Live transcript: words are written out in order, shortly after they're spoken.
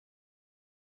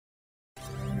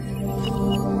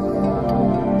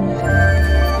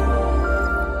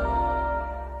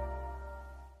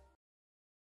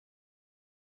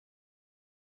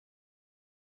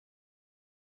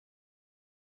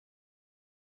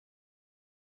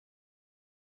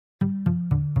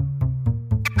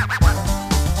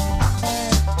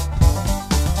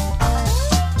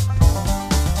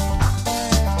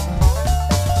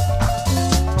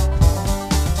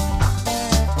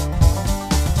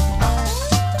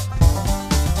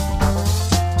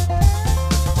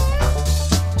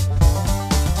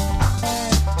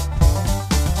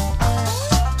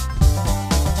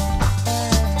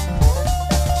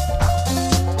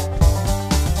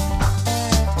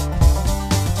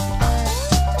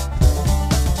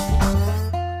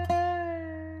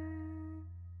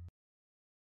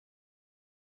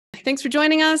thanks for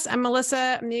joining us. I'm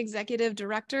Melissa. I'm the executive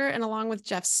director, and along with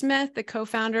Jeff Smith, the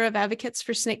co-founder of Advocates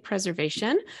for Snake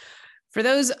Preservation. For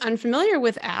those unfamiliar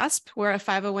with ASP, we're a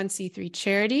 501c3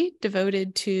 charity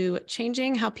devoted to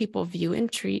changing how people view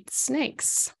and treat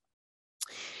snakes.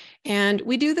 And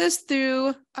we do this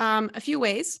through a few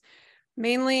ways,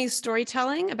 mainly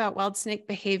storytelling about wild snake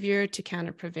behavior to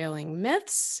counter prevailing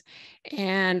myths,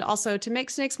 and also to make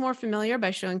snakes more familiar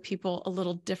by showing people a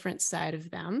little different side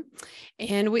of them.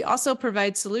 And we also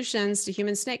provide solutions to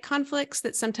human-snake conflicts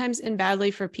that sometimes end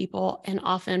badly for people and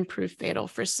often prove fatal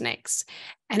for snakes.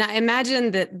 And I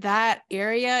imagine that that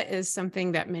area is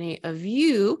something that many of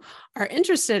you are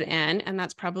interested in, and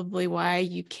that's probably why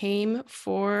you came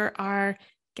for our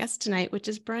guest tonight, which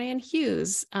is Bryan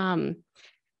Hughes.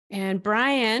 And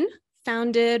Bryan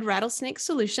founded Rattlesnake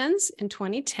Solutions in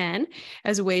 2010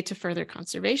 as a way to further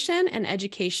conservation and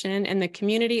education in the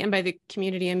community. And by the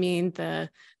community, I mean the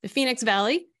Phoenix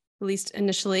Valley, at least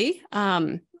initially.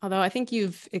 Although I think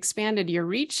you've expanded your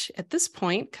reach at this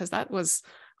point, because that was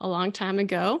a long time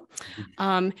ago.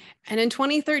 And in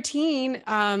 2013,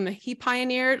 he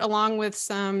pioneered, along with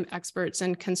some experts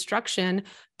in construction,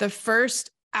 the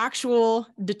first actual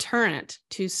deterrent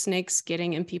to snakes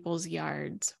getting in people's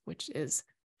yards, which is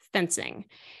fencing.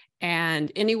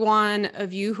 And any one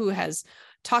of you who has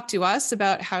talked to us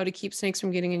about how to keep snakes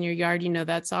from getting in your yard, you know,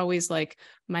 that's always like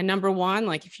my number one.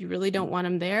 Like, if you really don't want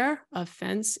them there, a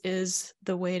fence is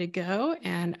the way to go.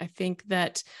 And I think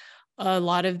that a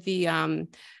lot of the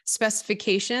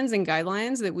specifications and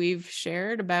guidelines that we've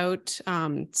shared about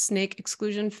snake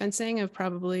exclusion fencing have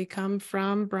probably come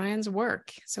from Bryan's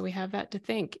work. So we have that to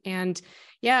thank. And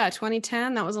yeah,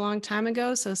 2010, that was a long time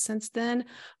ago. So since then,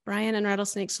 Bryan and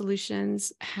Rattlesnake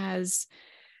Solutions has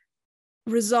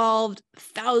resolved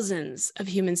thousands of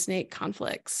human-snake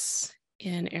conflicts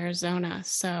in Arizona.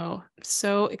 So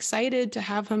excited to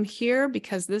have him here,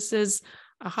 because this is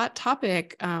a hot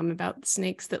topic about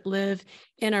snakes that live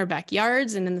in our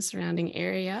backyards and in the surrounding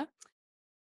area.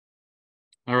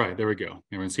 All right, there we go.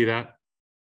 Everyone see that?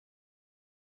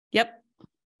 Yep.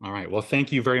 All right, well,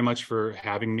 thank you very much for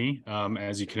having me.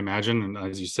 As you can imagine, and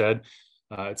as you said,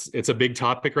 it's a big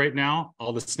topic right now.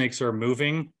 All the snakes are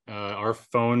moving. Our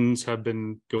phones have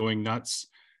been going nuts.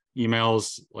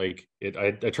 Emails, like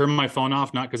I turn my phone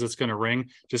off, not because it's going to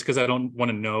ring, just because I don't want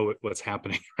to know what's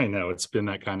happening right now. It's been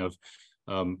that kind of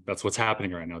that's what's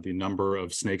happening right now. The number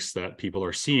of snakes that people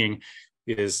are seeing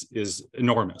is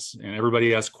enormous, and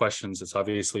everybody asks questions. It's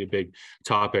obviously a big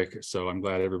topic, so I'm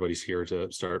glad everybody's here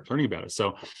to start learning about it.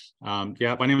 So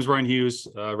yeah, my name is Bryan Hughes,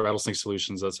 Rattlesnake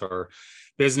Solutions. That's our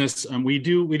business, and we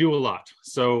do a lot.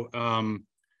 So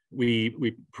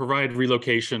we provide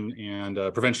relocation and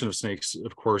prevention of snakes,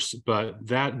 of course, but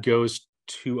that goes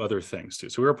to other things too.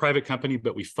 So we're a private company,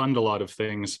 but we fund a lot of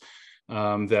things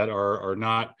that are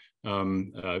not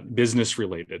business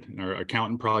related. And our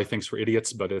accountant probably thinks we're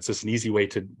idiots, but it's just an easy way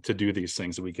to do these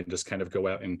things. And we can just kind of go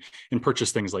out and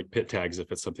purchase things like pit tags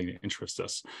if it's something that interests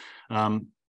us.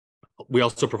 We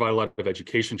also provide a lot of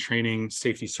education training,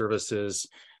 safety services.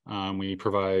 We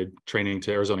provide training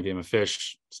to Arizona Game and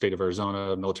Fish, state of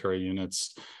Arizona, military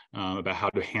units, about how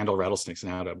to handle rattlesnakes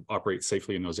and how to operate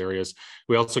safely in those areas.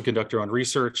 We also conduct our own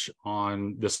research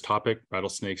on this topic,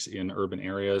 rattlesnakes in urban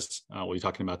areas. We'll be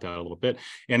talking about that a little bit.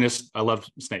 And I love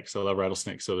snakes. I love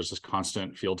rattlesnakes. So there's this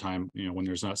constant field time. You know, when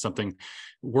there's not something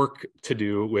work to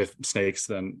do with snakes,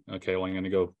 then okay, well, I'm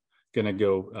gonna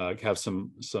go have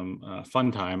some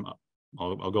fun time.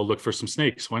 I'll go look for some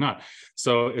snakes. Why not?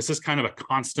 So it's just kind of a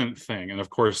constant thing. And of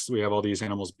course, we have all these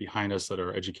animals behind us that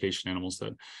are education animals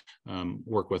that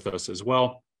work with us as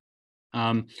well.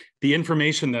 The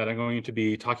information that I'm going to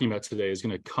be talking about today is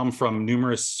going to come from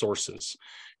numerous sources.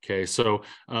 Okay, so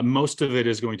most of it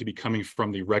is going to be coming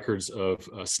from the records of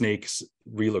snakes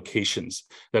relocations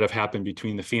that have happened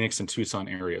between the Phoenix and Tucson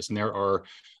areas. And there are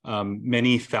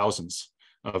many thousands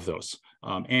of those,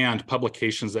 and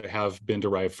publications that have been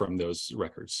derived from those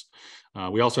records.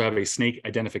 We also have a snake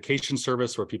identification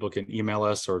service where people can email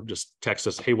us or just text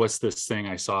us, hey, what's this thing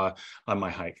I saw on my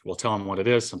hike? We'll tell them what it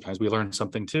is. Sometimes we learn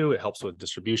something too. It helps with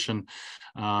distribution.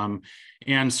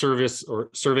 And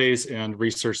surveys and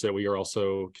research that we are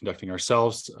also conducting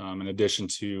ourselves. In addition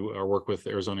to our work with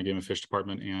the Arizona Game and Fish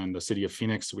Department and the City of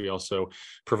Phoenix, we also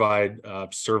provide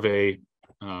survey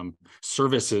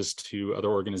services to other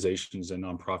organizations and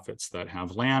nonprofits that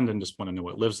have land and just want to know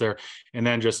what lives there. And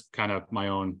then just kind of my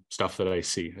own stuff that I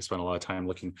see. I spend a lot of time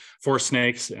looking for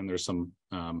snakes, and there's some,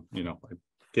 I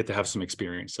get to have some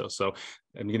experience. So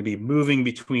I'm going to be moving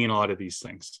between a lot of these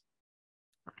things.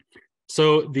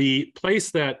 So the place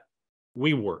that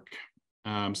we work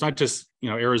It's not just,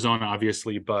 Arizona,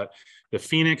 obviously, but the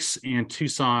Phoenix and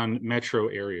Tucson metro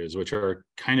areas, which are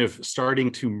kind of starting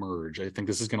to merge. I think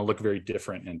this is going to look very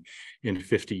different in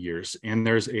 50 years. And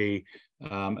there's a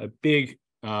big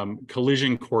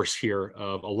collision course here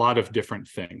of a lot of different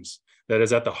things that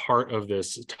is at the heart of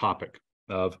this topic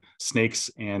of snakes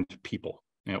and people,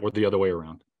 or the other way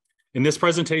around. And this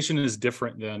presentation is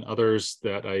different than others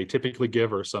that I typically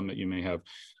give, or some that you may have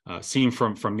seen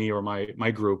from me or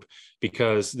my group,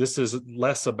 because this is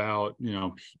less about,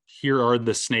 here are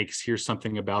the snakes, here's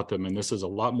something about them, and this is a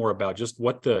lot more about just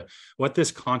what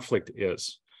this conflict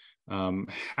is,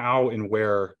 how and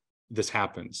where this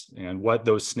happens, and what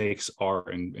those snakes are,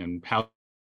 and how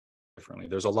differently.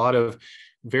 There's a lot of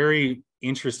very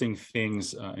interesting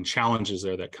things and challenges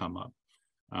there that come up.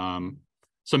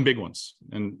 Some big ones.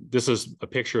 And this is a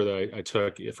picture that I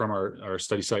took from our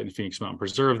study site in Phoenix Mountain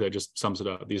Preserve that just sums it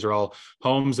up. These are all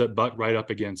homes that butt right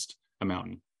up against a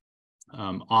mountain.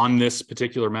 On this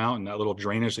particular mountain, that little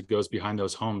drainage that goes behind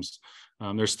those homes,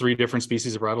 there's 3 different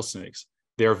species of rattlesnakes.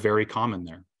 They're very common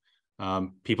there.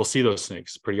 People see those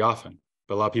snakes pretty often,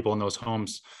 but a lot of people in those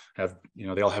homes have,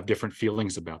 they all have different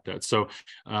feelings about that. So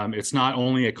it's not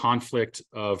only a conflict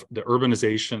of the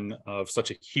urbanization of such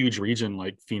a huge region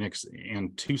like Phoenix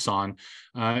and Tucson,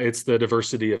 it's the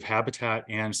diversity of habitat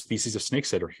and species of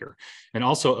snakes that are here, and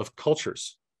also of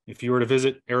cultures. If you were to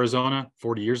visit Arizona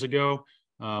 40 years ago,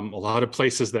 a lot of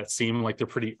places that seem like they're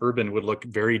pretty urban would look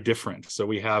very different. So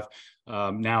we have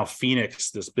now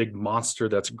Phoenix, this big monster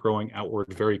that's growing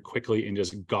outward very quickly and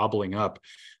just gobbling up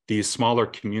these smaller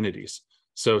communities.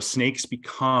 So snakes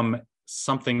become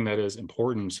something that is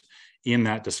important in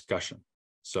that discussion.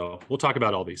 So we'll talk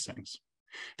about all these things.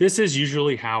 This is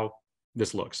usually how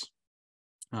this looks.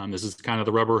 This is kind of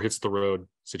the rubber hits the road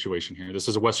situation here. This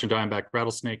is a Western Diamondback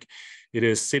rattlesnake. It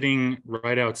is sitting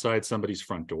right outside somebody's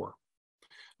front door.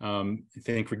 I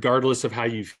think regardless of how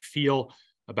you feel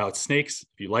about snakes,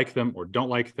 if you like them or don't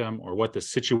like them, or what the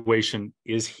situation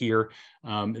is here,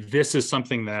 this is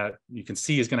something that you can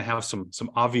see is going to have some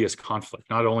obvious conflict,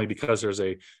 not only because there's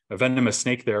a venomous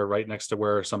snake there right next to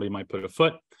where somebody might put a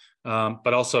foot,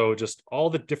 but also just all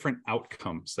the different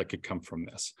outcomes that could come from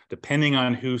this, depending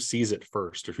on who sees it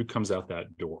first or who comes out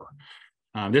that door.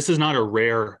 This is not a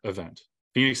rare event.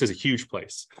 Phoenix is a huge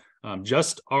place.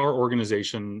 Just our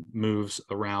organization moves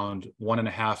around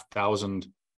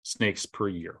 1,500 snakes per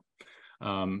year.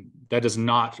 That does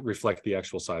not reflect the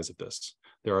actual size of this.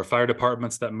 There are fire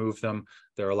departments that move them.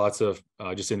 There are lots of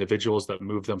just individuals that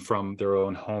move them from their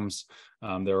own homes.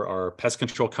 There are pest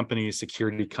control companies,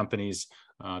 security companies,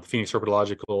 the Phoenix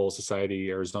Herpetological Society,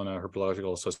 Arizona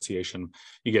Herpetological Association.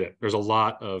 You get it. There's a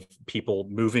lot of people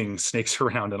moving snakes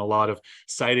around and a lot of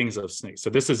sightings of snakes.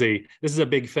 So this is a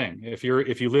big thing. If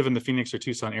you live in the Phoenix or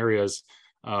Tucson areas,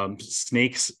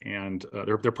 snakes and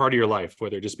they're part of your life,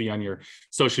 whether it just be on your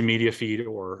social media feed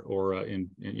or in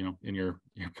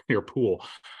your pool.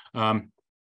 And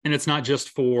it's not just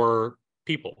for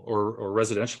people or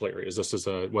residential areas. This is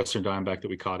a Western Diamondback that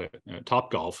we caught at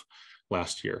Topgolf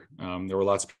last year. There were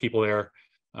lots of people there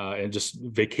and just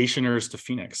vacationers to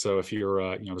Phoenix. So if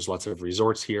you're, there's lots of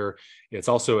resorts here. It's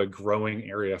also a growing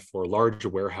area for large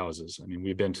warehouses. I mean,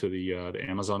 we've been to the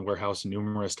Amazon warehouse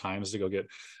numerous times to go get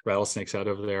rattlesnakes out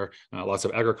of there. Lots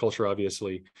of agriculture,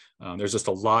 obviously. There's just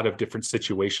a lot of different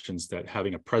situations that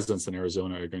having a presence in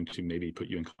Arizona are going to maybe put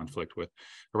you in conflict with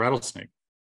a rattlesnake.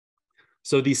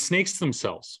 So these snakes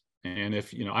themselves, and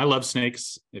if, I love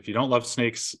snakes, if you don't love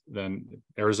snakes, then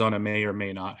Arizona may or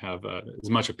may not have as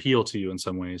much appeal to you in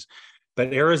some ways.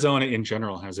 But Arizona in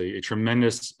general has a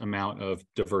tremendous amount of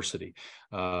diversity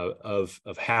of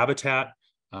habitat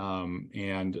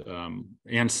and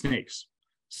snakes.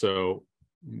 So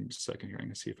let me just a second here. I'm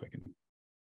going to see if I can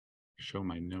show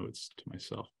my notes to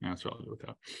myself. That's what I'll do with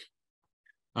that.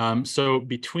 So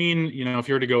between, if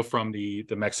you were to go from the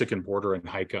Mexican border and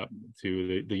hike up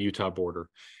to the Utah border,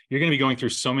 you're going to be going through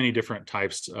so many different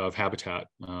types of habitat,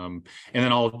 and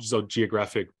then also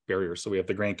geographic barriers. So we have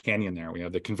the Grand Canyon there. We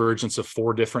have the convergence of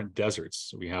 4 different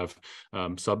deserts. We have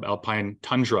subalpine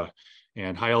tundra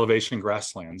and high elevation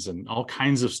grasslands and all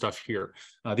kinds of stuff here.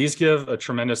 These give a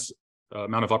tremendous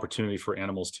amount of opportunity for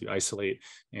animals to isolate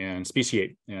and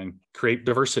speciate and create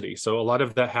diversity. So a lot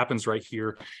of that happens right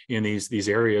here in these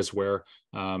areas where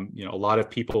a lot of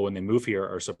people when they move here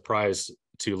are surprised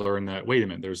to learn that, wait a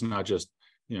minute, there's not just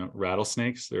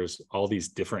rattlesnakes, there's all these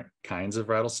different kinds of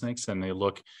rattlesnakes, and they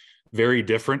look very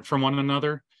different from one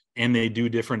another, and they do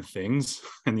different things,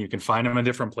 and you can find them in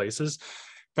different places,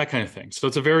 that kind of thing. So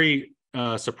it's a very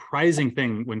surprising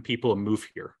thing when people move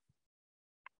here.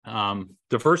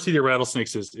 Diversity of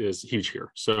rattlesnakes is huge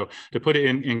here. So to put it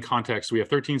in context, we have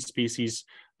 13 species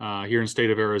here in the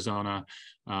state of Arizona.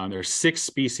 There are 6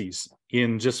 species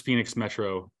in just Phoenix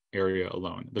metro area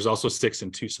alone. There's also 6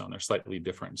 in Tucson. They're slightly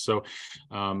different. So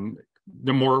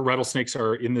the more rattlesnakes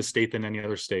are in this state than any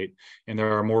other state, and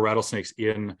there are more rattlesnakes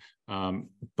in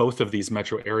both of these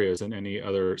metro areas than any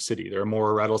other city. There are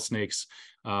more rattlesnakes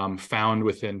found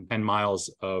within 10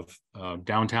 miles of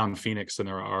downtown Phoenix than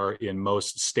there are in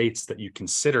most states that you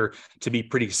consider to be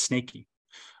pretty snaky.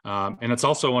 And it's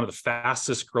also one of the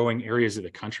fastest growing areas of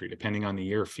the country, depending on the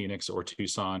year. Phoenix or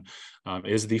Tucson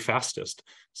is the fastest.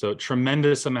 So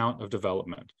tremendous amount of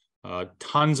development,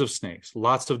 tons of snakes,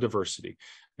 lots of diversity.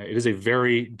 It is a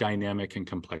very dynamic and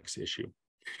complex issue.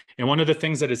 And one of the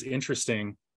things that is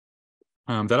interesting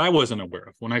that I wasn't aware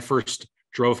of when I first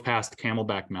drove past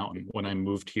Camelback Mountain when I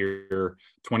moved here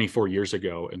 24 years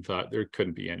ago and thought there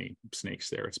couldn't be any snakes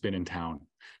there. It's been in town.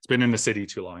 It's been in the city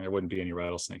too long. There wouldn't be any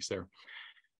rattlesnakes there.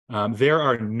 There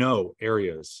are no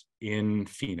areas in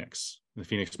Phoenix, the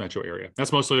Phoenix metro area.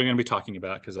 That's mostly what I'm going to be talking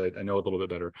about because I know a little bit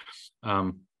better,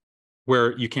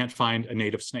 where you can't find a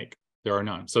native snake. There are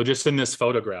none. So just in this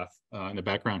photograph in the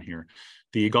background here,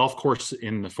 the golf course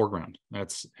in the foreground,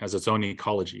 has its own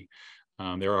ecology.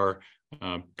 There are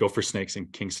gopher snakes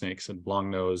and king snakes and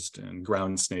long-nosed and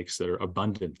ground snakes that are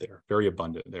abundant there, very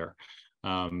abundant there.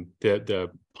 The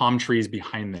palm trees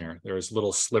behind there's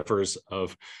little slivers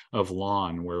of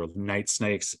lawn where night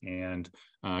snakes and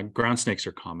ground snakes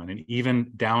are common. And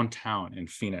even downtown in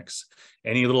Phoenix,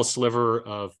 any little sliver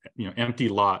of empty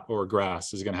lot or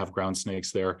grass is going to have ground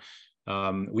snakes there.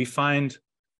 We find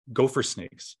gopher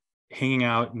snakes hanging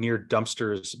out near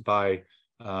dumpsters by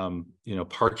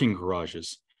parking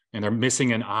garages, and they're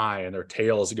missing an eye and their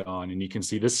tail is gone, and you can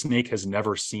see this snake has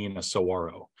never seen a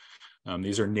saguaro.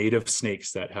 These are native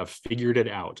snakes that have figured it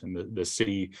out, and the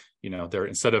city, they're,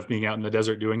 instead of being out in the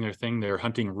desert doing their thing, they're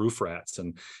hunting roof rats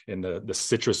and in the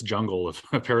citrus jungle of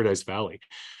Paradise Valley.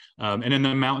 And in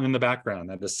the mountain in the background,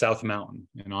 that is South Mountain,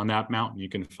 and on that mountain you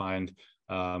can find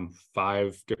 5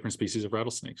 different species of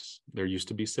rattlesnakes. There used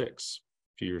to be 6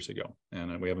 few years ago,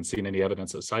 and we haven't seen any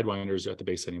evidence of sidewinders at the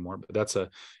base anymore, but that's a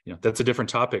different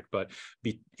topic. But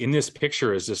in this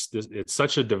picture is it's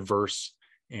such a diverse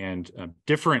and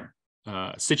different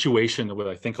situation that what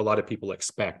I think a lot of people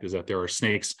expect is that there are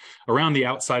snakes around the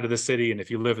outside of the city, and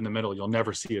if you live in the middle, you'll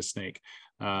never see a snake.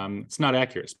 It's not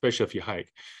accurate, especially if you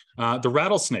hike. The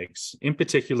rattlesnakes in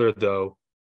particular, though,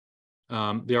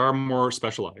 they are more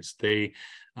specialized. They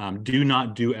do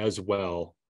not do as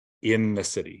well in the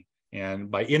city.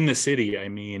 And by in the city, I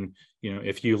mean,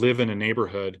 if you live in a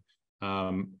neighborhood,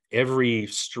 every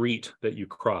street that you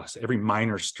cross, every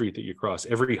minor street that you cross,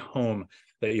 every home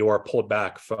that you are pulled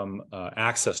back from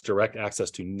direct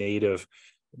access to native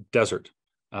desert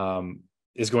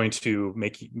is going to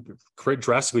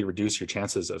drastically reduce your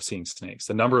chances of seeing snakes.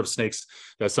 The number of snakes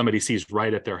that somebody sees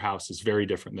right at their house is very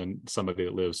different than somebody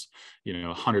that lives,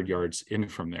 100 yards in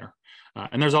from there.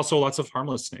 And there's also lots of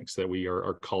harmless snakes that we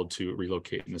are called to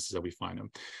relocate, and this is how we find them.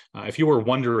 If you were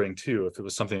wondering too, if it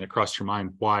was something that crossed your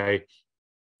mind, why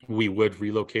we would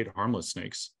relocate harmless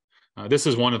snakes, this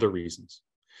is one of the reasons,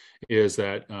 is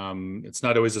that it's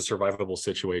not always a survivable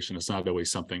situation. It's not always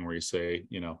something where you say,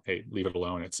 hey, leave it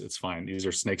alone. It's fine. These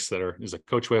are snakes there's a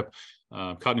coach whip,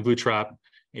 caught in a glue trap,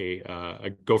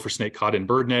 a gopher snake caught in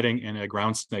bird netting, and a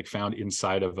ground snake found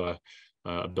inside of a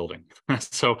building.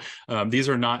 So these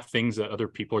are not things that other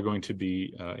people are going to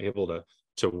be able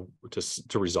to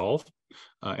resolve.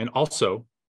 And also,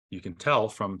 you can tell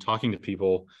from talking to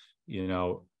people,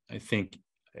 I think,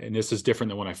 and this is different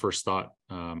than when I first thought,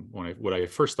 what I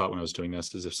first thought when I was doing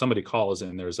this is if somebody calls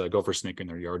and there's a gopher snake in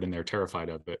their yard and they're terrified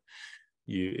of it,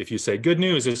 if you say good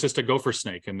news, it's just a gopher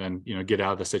snake, and then get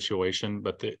out of the situation,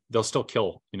 but they'll still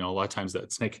kill. A lot of times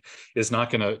that snake is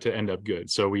not going to end up good.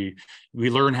 So we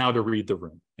learn how to read the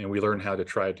room, and we learn how to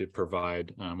try to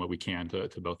provide what we can to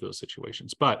both those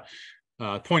situations. But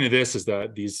the point of this is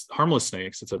that these harmless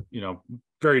snakes, it's a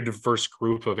very diverse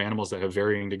group of animals that have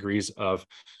varying degrees of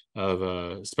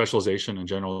specialization and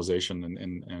generalization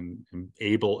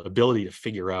and ability to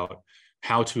figure out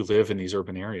how to live in these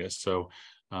urban areas. So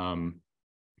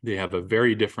they have a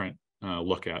very different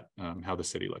look at how the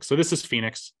city looks. So this is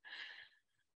Phoenix.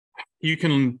 You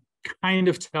can kind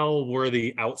of tell where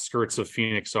the outskirts of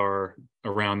Phoenix are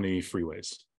around the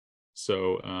freeways.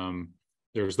 So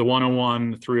there's the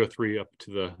 101, 303 up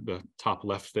to the top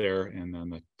left there, and then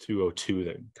the 202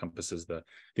 that encompasses the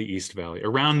East Valley.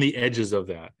 Around the edges of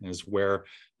that is where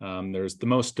there's the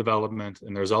most development,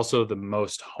 and there's also the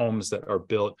most homes that are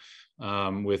built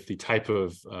with the type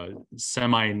of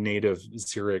semi-native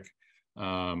xeric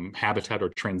habitat or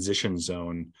transition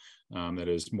zone that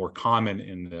is more common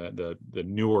in the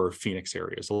newer Phoenix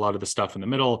areas. A lot of the stuff in the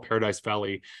middle, Paradise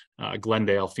Valley,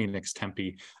 Glendale, Phoenix,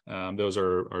 Tempe, those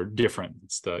are different.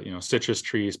 It's the citrus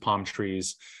trees, palm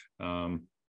trees,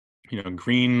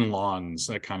 green lawns,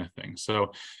 that kind of thing.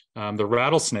 So the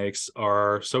rattlesnakes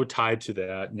are so tied to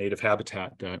that native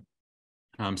habitat that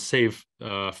save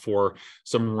for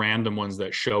some random ones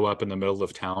that show up in the middle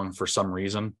of town for some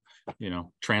reason,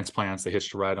 transplants, they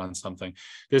hitched a ride on something.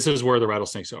 This is where the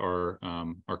rattlesnakes are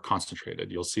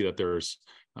concentrated. You'll see that there's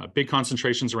big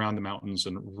concentrations around the mountains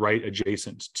and right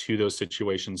adjacent to those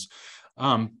situations.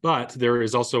 But there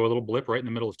is also a little blip right in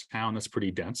the middle of town that's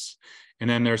pretty dense. And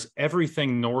then there's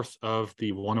everything north of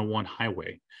the 101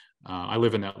 highway. I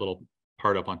live in that little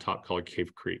part up on top called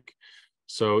Cave Creek.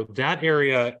 So that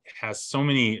area has so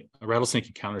many rattlesnake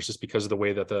encounters just because of the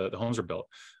way that the homes are built.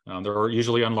 They're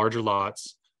usually on larger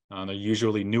lots. They're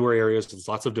usually newer areas. There's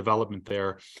lots of development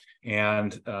there.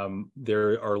 And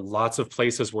there are lots of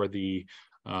places where the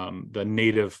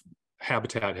native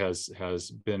habitat has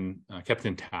been kept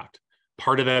intact.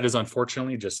 Part of that is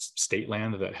unfortunately just state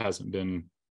land that hasn't been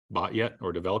bought yet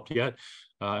or developed yet.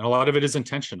 And a lot of it is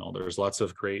intentional. There's lots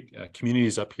of great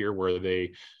communities up here where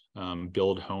they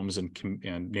build homes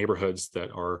and neighborhoods that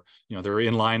are, they're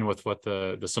in line with what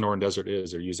the Sonoran Desert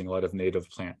is. They're using a lot of native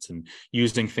plants and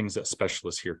using things that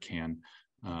specialists here can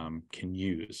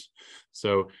use.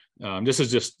 So this is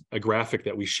just a graphic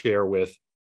that we share with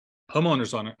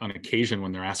homeowners on occasion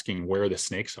when they're asking where the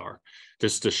snakes are,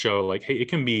 just to show like, hey, it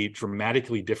can be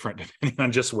dramatically different depending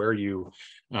on just where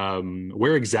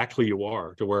exactly you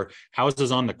are, to where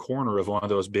houses on the corner of one of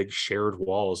those big shared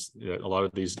walls that a lot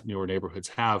of these newer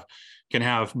neighborhoods can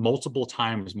have multiple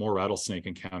times more rattlesnake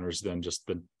encounters than just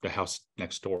the house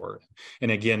next door.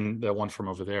 And again, the one from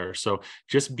over there. So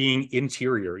just being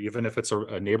interior, even if it's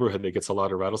a neighborhood that gets a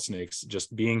lot of rattlesnakes,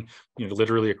 just being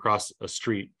literally across a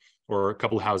street or a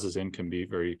couple of houses in can be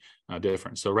very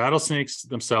different. So rattlesnakes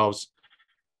themselves,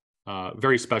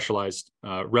 very specialized,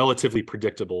 relatively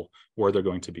predictable where they're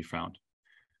going to be found.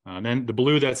 And then the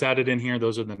blue that's added in here,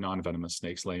 those are the non-venomous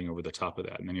snakes laying over the top of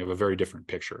that. And then you have a very different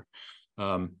picture.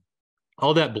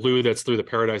 All that blue that's through the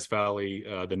Paradise Valley,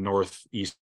 the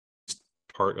northeast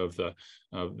part of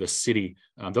the city,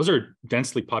 those are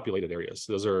densely populated areas.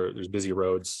 There's busy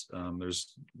roads.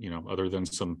 There's other than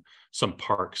some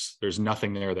parks, there's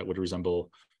nothing there that would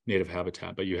resemble native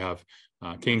habitat. But you have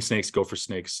king snakes, gopher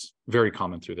snakes, very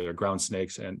common through there. Ground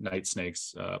snakes and night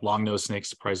snakes, long-nosed snakes,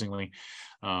 surprisingly,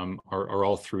 are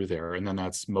all through there. And then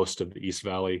that's most of the East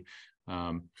Valley.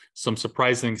 Some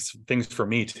surprising things for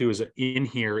me too is that in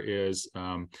here is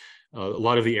a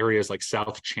lot of the areas like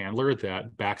South Chandler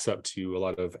that backs up to a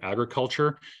lot of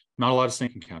agriculture, not a lot of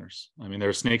snake encounters. I mean, there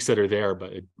are snakes that are there,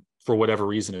 but for whatever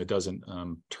reason, it doesn't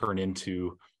turn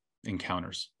into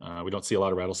encounters. We don't see a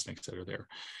lot of rattlesnakes that are there.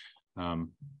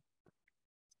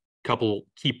 Couple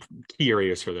key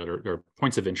areas here that are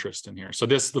points of interest in here. So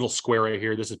this little square right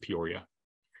here, this is Peoria.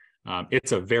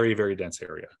 It's a very, very dense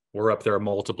area. We're up there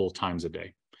multiple times a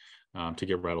day to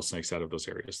get rattlesnakes out of those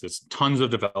areas. There's tons of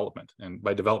development. And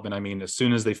by development, I mean, as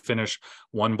soon as they finish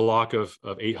one block of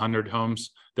 800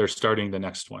 homes, they're starting the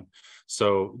next one.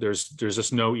 So there's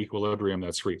just no equilibrium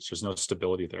that's reached. There's no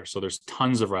stability there. So there's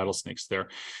tons of rattlesnakes there.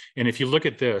 And if you look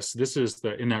at this is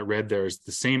in that red, there's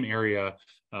the same area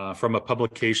from a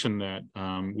publication that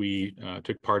we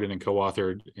took part in and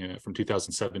co-authored from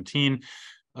 2017.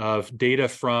 Of data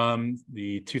from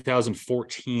the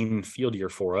 2014 field year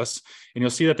for us. And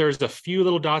you'll see that there's a few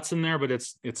little dots in there, but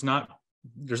there's not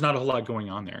a whole lot going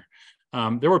on there.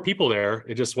 There were people there,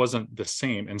 it just wasn't the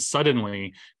same. And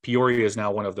suddenly Peoria is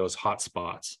now one of those hot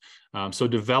spots. So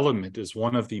development is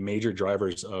one of the major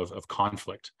drivers of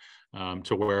conflict,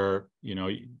 to where,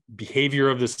 behavior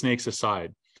of the snakes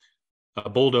aside, a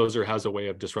bulldozer has a way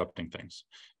of disrupting things,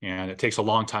 and it takes a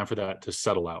long time for that to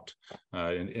settle out.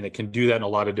 And it can do that in a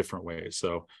lot of different ways.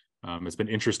 So it's been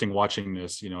interesting watching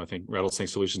this. I think Rattlesnake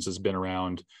Solutions has been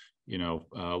around,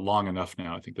 long enough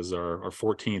now. I think this is our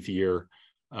 14th year,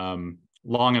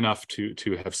 long enough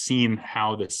to have seen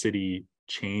how the city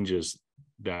changes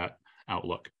that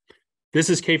outlook. This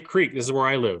is Cave Creek. This is where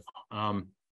I live.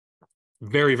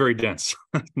 Very, very dense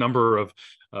number of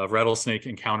rattlesnake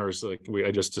encounters like I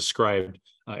just described.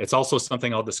 It's also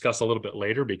something I'll discuss a little bit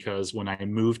later, because when I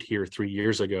moved here 3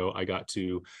 years ago, I got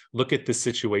to look at this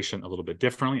situation a little bit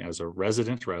differently as a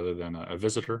resident rather than a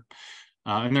visitor.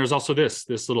 And there's also this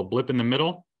little blip in the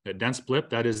middle, that dense blip,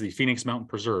 that is the Phoenix Mountain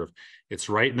Preserve. It's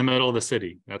right in the middle of the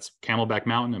city. That's Camelback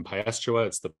Mountain in Piestewa.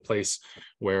 It's the place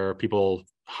where people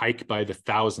hike by the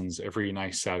thousands every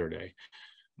nice Saturday.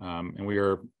 And we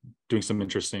are doing some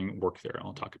interesting work there.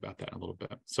 I'll talk about that in a little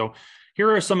bit. So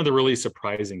here are some of the really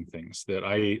surprising things that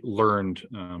I learned.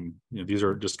 These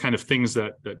are just kind of things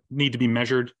that need to be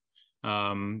measured.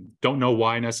 Don't know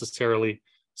why necessarily,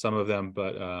 some of them,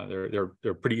 but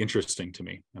they're pretty interesting to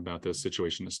me about the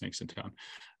situation of snakes in town.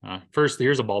 First,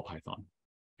 here's a ball python.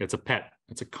 It's a pet.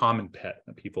 It's a common pet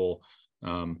that people,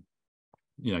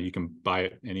 you can buy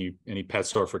at any pet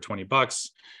store for $20.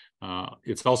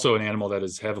 It's also an animal that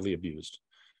is heavily abused.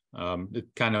 It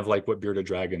kind of like what bearded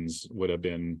dragons would have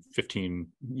been 15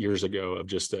 years ago, of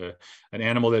just an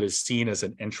animal that is seen as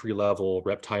an entry-level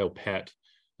reptile pet.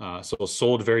 So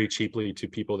sold very cheaply to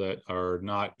people that are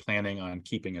not planning on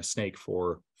keeping a snake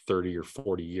for 30 or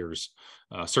 40 years.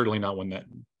 Certainly not one that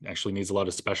actually needs a lot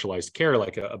of specialized care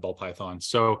like a ball python.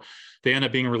 So they end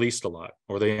up being released a lot,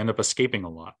 or they end up escaping a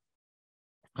lot.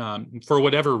 For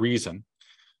whatever reason,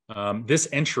 this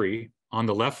entry on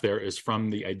the left there is from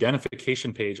the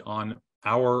identification page on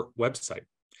our website.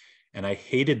 And I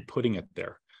hated putting it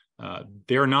there.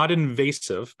 They're not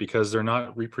invasive because they're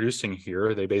not reproducing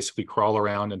here. They basically crawl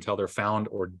around until they're found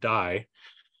or die.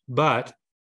 But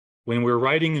when we're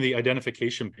writing the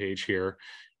identification page here,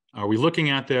 are we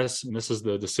looking at this? And this is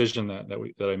the decision that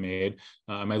I made.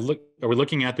 Are we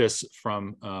looking at this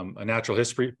from a natural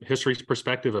history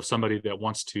perspective of somebody that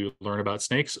wants to learn about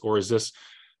snakes, or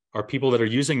are people that are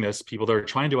using this people that are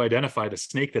trying to identify the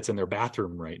snake that's in their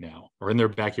bathroom right now or in their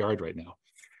backyard right now?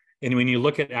 And when you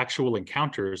look at actual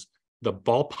encounters, the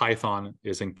ball python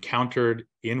is encountered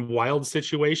in wild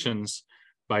situations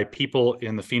by people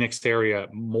in the Phoenix area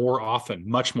more often,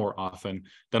 much more often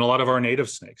than a lot of our native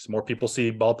snakes. More people see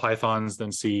ball pythons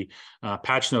than see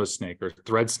patch-nosed snake or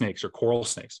thread snakes or coral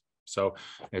snakes. So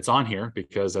it's on here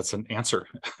because that's an answer.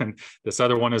 And this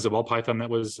other one is a ball python that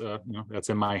was, that's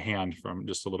in my hand from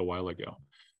just a little while ago.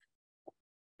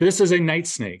 This is a night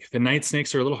snake. The night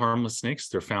snakes are little harmless snakes.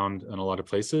 They're found in a lot of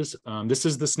places. This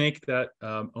is the snake that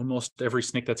almost every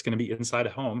snake that's going to be inside a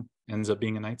home ends up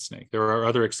being a night snake. There are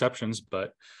other exceptions,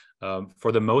 but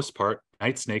for the most part,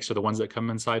 night snakes are the ones that come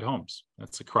inside homes.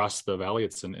 That's across the valley.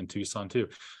 It's in Tucson too.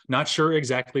 Not sure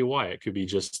exactly why. It could be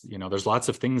just, there's lots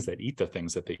of things that eat the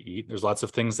things that they eat. There's lots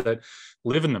of things that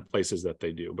live in the places that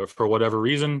they do. But for whatever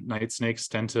reason, night snakes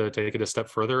tend to take it a step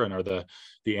further and are the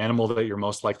animal that you're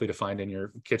most likely to find in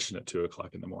your kitchen at 2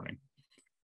 o'clock in the morning.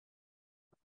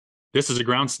 This is a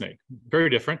ground snake. Very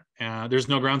different. There's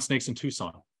no ground snakes in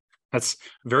Tucson. That's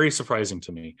very surprising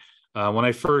to me. When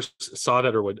I first saw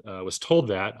that or was told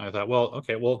that, I thought, well,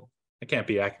 okay, well, it can't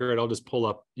be accurate. I'll just pull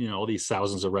up, all these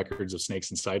thousands of records of snakes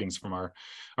and sightings from our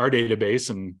database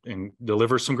and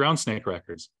deliver some ground snake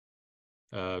records.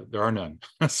 There are none.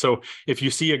 So if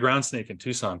you see a ground snake in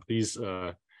Tucson, please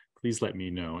let me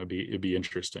know. It'd be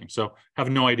interesting. So have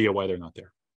no idea why they're not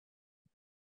there.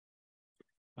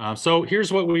 So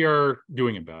here's what we are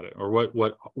doing about it, or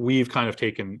what we've kind of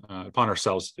taken upon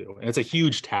ourselves to do. And it's a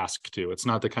huge task too. It's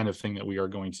not the kind of thing that we are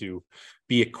going to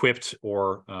be equipped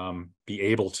or be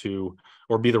able to,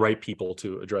 or be the right people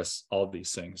to address all of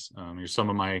these things. Here's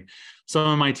some of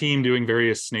my team doing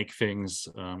various snake things,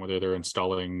 whether they're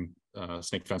installing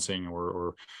snake fencing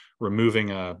or removing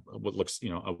what looks,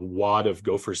 a wad of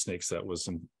gopher snakes that was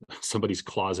in somebody's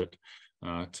closet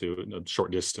to a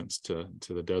short distance to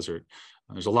the desert.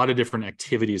 There's a lot of different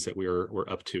activities that we're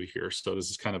up to here. So this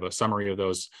is kind of a summary of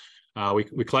those.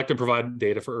 We collect and provide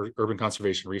data for urban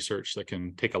conservation research that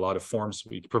can take a lot of forms.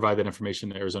 We provide that information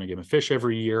to Arizona Game and Fish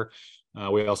every year.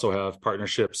 We also have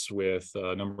partnerships with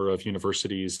a number of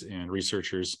universities and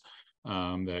researchers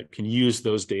that can use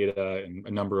those data in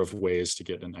a number of ways to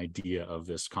get an idea of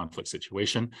this conflict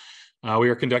situation. We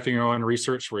are conducting our own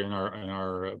research. We're in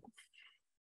our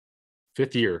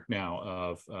 5th year now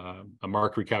of a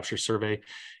mark recapture survey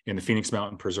in the Phoenix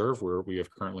Mountain Preserve, where we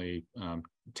have currently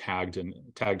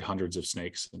tagged hundreds of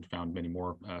snakes and found many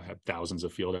more, have thousands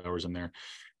of field hours in there.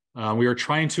 We are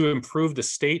trying to improve the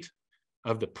state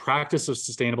of the practice of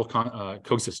sustainable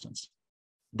coexistence.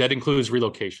 That includes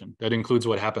relocation. That includes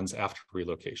what happens after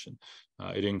relocation.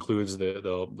 It includes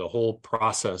the whole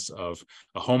process of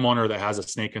a homeowner that has a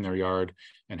snake in their yard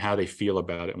and how they feel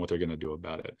about it and what they're going to do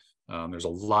about it. There's a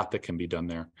lot that can be done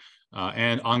there.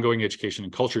 And ongoing education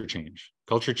and culture change.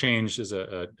 Culture change is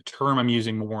a term I'm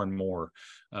using more and more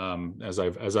as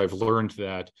I've learned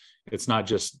that it's not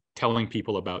just telling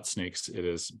people about snakes, it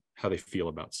is how they feel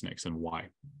about snakes and why.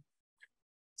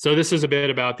 So this is a bit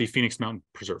about the Phoenix Mountain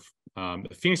Preserve.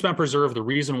 The Phoenix Mountain Preserve, the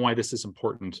reason why this is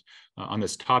important on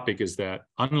this topic is that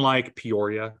unlike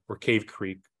Peoria or Cave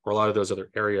Creek or a lot of those other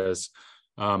areas,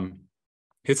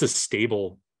 it's a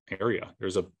stable area.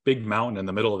 There's a big mountain in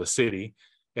the middle of the city,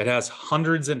 It has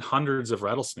hundreds and hundreds of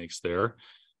rattlesnakes there.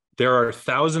 There are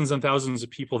thousands and thousands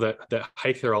of people that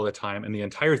hike there all the time, and the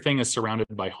entire thing is surrounded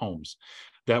by homes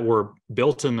that were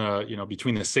built in the,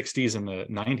 between the 60s and the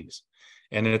 90s.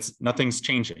 And nothing's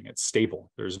changing. It's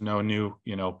stable. There's no new,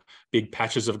 big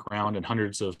patches of ground and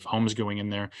hundreds of homes going in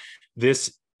there.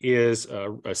 This is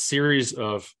a series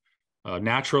of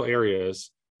natural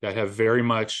areas that have very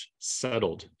much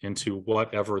settled into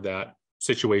whatever that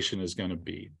situation is going to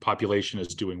be. Population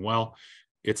is doing well.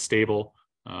 It's stable.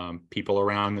 People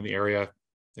around in the area,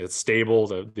 it's stable.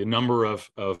 The number of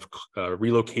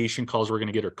relocation calls we're going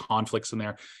to get or conflicts in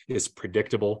there is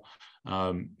predictable.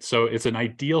 So it's an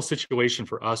ideal situation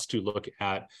for us to look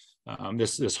at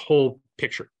this whole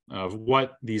picture of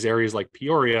what these areas like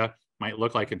Peoria might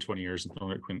look like in 20 years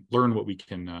and learn what we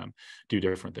can do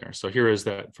different there. So here is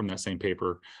that from that same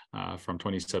paper from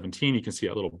 2017. You can see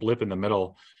a little blip in the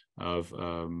middle of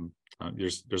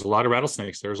there's a lot of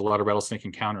rattlesnakes. There's a lot of rattlesnake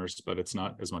encounters, but it's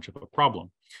not as much of a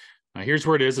problem. Here's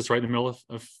where it is. It's right in the middle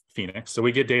of Phoenix. So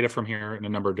we get data from here in a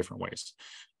number of different ways.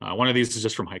 One of these is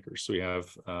just from hikers. So we have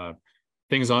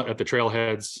things at the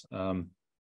trailheads.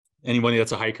 Anybody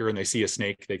that's a hiker and they see a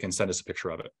snake, they can send us a picture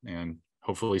of it, and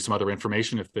hopefully some other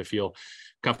information if they feel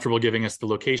comfortable giving us the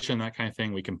location, that kind of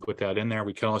thing. We can put that in there.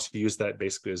 We can also use that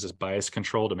basically as this bias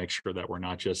control to make sure that we're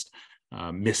not just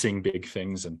missing big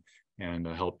things and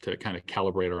help to kind of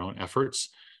calibrate our own efforts.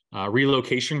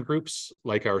 Relocation groups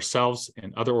like ourselves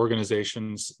and other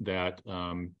organizations that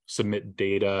submit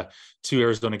data to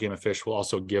Arizona Game and Fish will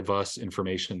also give us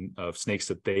information of snakes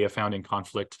that they have found in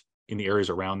conflict in the areas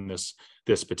around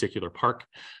this particular park.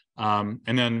 And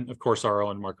then, of course, our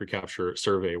own mark recapture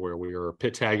survey, where we are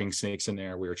pit tagging snakes in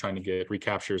there. We are trying to get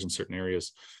recaptures in certain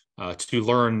areas to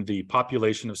learn the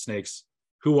population of snakes,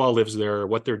 who all lives there,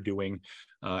 what they're doing,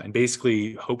 and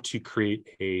basically hope to create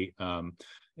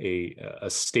a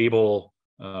stable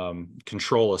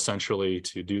control, essentially,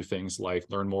 to do things like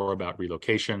learn more about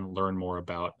relocation, learn more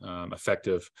about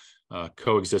effective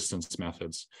coexistence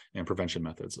methods and prevention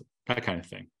methods, that kind of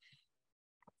thing.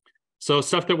 So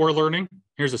stuff that we're learning,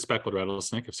 here's a speckled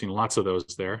rattlesnake. I've seen lots of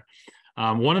those there.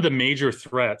 One of the major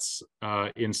threats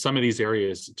in some of these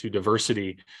areas to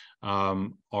diversity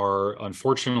are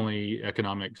unfortunately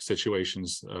economic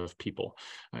situations of people.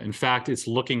 In fact, it's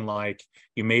looking like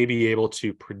you may be able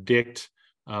to predict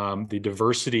the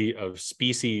diversity of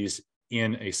species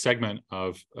in a segment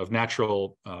of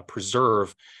natural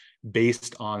preserve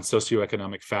based on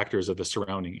socioeconomic factors of the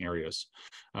surrounding areas.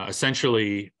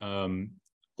 Essentially,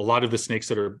 a lot of the snakes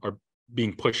that are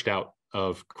being pushed out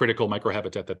of critical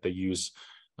microhabitat that they use,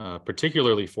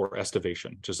 particularly for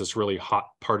estivation, which is this really hot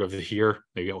part of the year.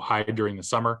 They go hide during the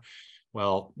summer.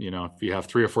 Well, if you have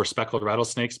 3 or 4 speckled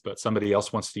rattlesnakes, but somebody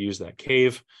else wants to use that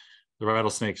cave, the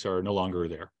rattlesnakes are no longer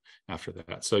there after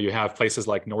that. So you have places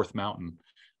like North Mountain,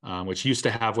 which used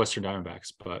to have Western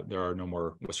Diamondbacks, but there are no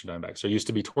more Western Diamondbacks. There used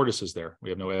to be tortoises there. We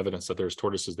have no evidence that there's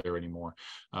tortoises there anymore.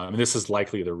 And this is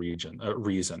likely the reason.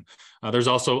 There's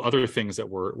also other things that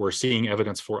we're seeing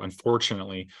evidence for,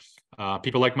 unfortunately.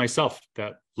 People like myself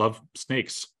that love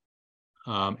snakes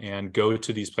and go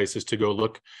to these places to go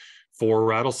look for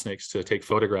rattlesnakes, to take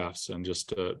photographs and just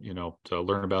to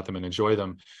learn about them and enjoy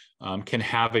them, can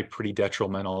have a pretty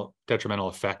detrimental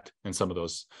effect in some of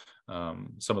those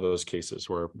cases,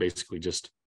 where basically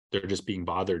they're just being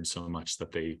bothered so much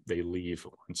that they leave,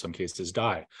 or in some cases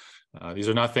die. These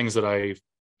are not things that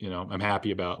I'm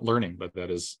happy about learning, but that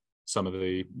is some of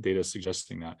the data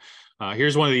suggesting that.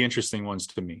 Here's one of the interesting ones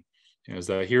to me, is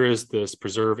that here is this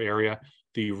preserve area.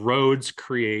 The roads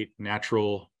create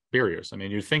natural barriers. I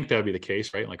mean, you'd think that would be the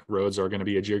case, right? Like roads are going to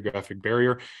be a geographic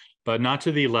barrier, but not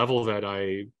to the level that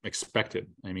I expected.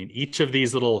 I mean, each of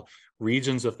these little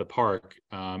regions of the park,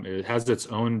 it has its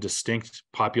own distinct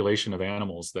population of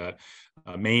animals that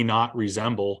may not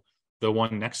resemble the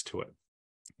one next to it.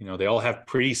 They all have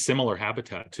pretty similar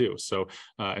habitat too. So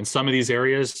in some of these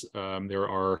areas, there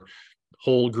are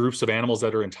whole groups of animals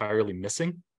that are entirely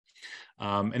missing.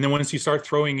 And then once you start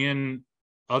throwing in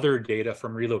other data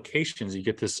from relocations, you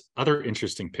get this other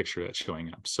interesting picture that's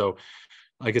showing up. So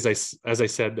like, as I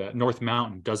said, North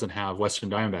Mountain doesn't have Western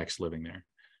Diamondbacks living there.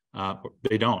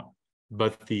 They don't,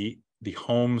 but the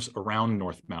homes around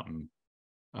North Mountain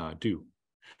do.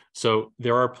 So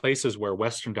there are places where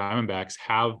Western Diamondbacks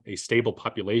have a stable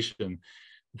population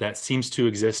that seems to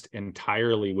exist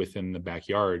entirely within the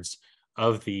backyards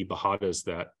of the bajadas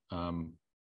that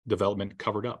development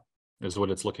covered up, is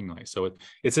what it's looking like. So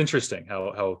it's interesting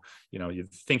how you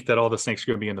think that all the snakes are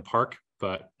going to be in the park,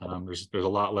 but there's a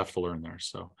lot left to learn there.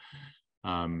 So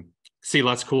see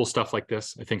lots of cool stuff like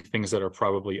this. I think things that are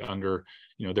probably under,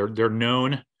 they're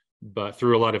known but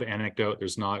through a lot of anecdote,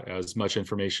 there's not as much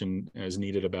information as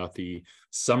needed about the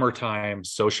summertime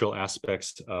social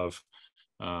aspects of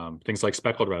things like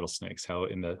speckled rattlesnakes, how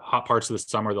in the hot parts of the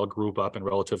summer, they'll group up in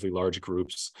relatively large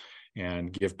groups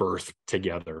and give birth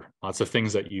together. Lots of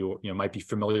things that you might be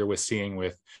familiar with seeing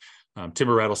with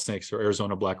timber rattlesnakes or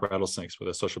Arizona black rattlesnakes, where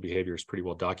the social behavior is pretty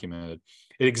well documented.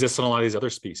 It exists in a lot of these other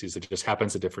species. It just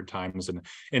happens at different times, and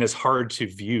it's hard to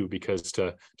view because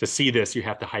to see this, you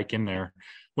have to hike in there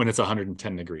when it's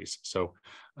 110 degrees. So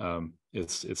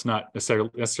it's not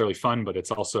necessarily fun, but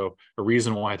it's also a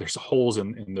reason why there's holes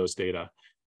in those data.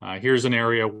 Here's an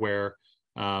area where,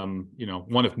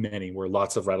 one of many where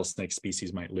lots of rattlesnake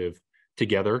species might live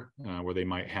together, where they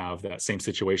might have that same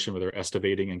situation where they're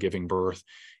estivating and giving birth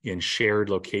in shared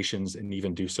locations and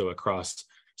even do so across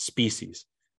species.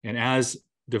 And as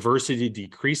diversity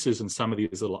decreases in some of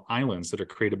these little islands that are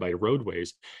created by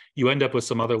roadways, you end up with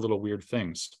some other little weird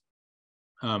things.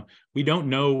 We don't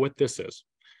know what this is.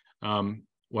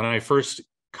 When I first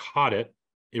caught it,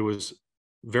 it's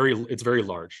very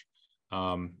large.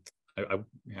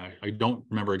 I don't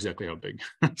remember exactly how big.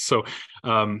 So,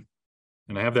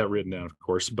 and I have that written down, of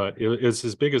course, but it's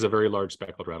as big as a very large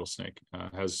speckled rattlesnake.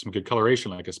 Has some good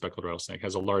coloration like a speckled rattlesnake,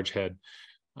 has a large head,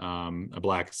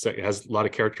 it has a lot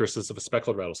of characteristics of a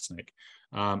speckled rattlesnake.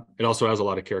 It also has a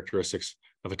lot of characteristics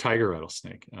of a tiger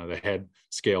rattlesnake. The head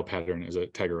scale pattern is a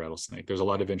tiger rattlesnake. There's a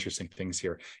lot of interesting things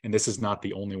here. And this is not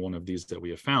the only one of these that we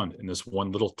have found in this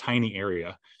one little tiny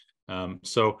area.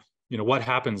 So, what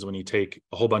happens when you take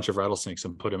a whole bunch of rattlesnakes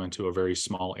and put them into a very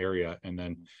small area and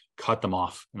then cut them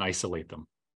off and isolate them?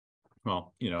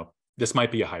 Well, this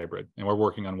might be a hybrid, and we're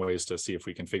working on ways to see if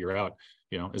we can figure out,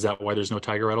 is that why there's no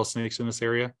tiger rattlesnakes in this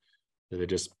area? Do they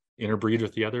just interbreed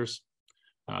with the others?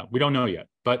 We don't know yet,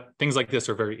 but things like this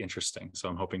are very interesting. So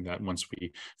I'm hoping that once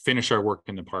we finish our work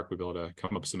in the park, we'll be able to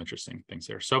come up with some interesting things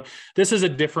there. So this is a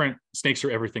different Snakes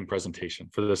Are Everything presentation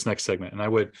for this next segment. And I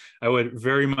would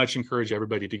very much encourage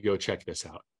everybody to go check this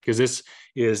out, because this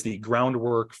is the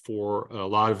groundwork for a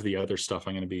lot of the other stuff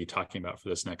I'm going to be talking about for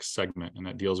this next segment. And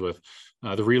that deals with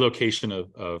the relocation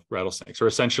of rattlesnakes, or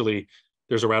essentially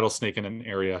there's a rattlesnake in an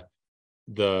area.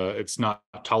 It's not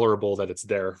tolerable that it's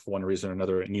there for one reason or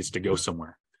another. It needs to go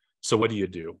somewhere. So what do you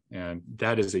do? And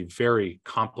that is a very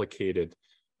complicated,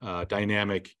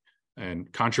 dynamic,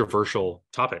 and controversial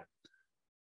topic.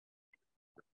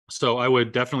 So I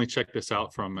would definitely check this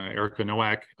out from Erica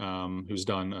Nowak, who's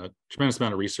done a tremendous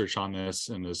amount of research on this,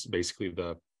 and is basically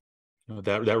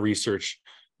that research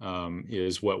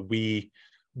is what we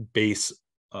base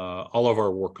all of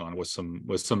our work on, with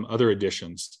some other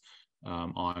additions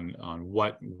on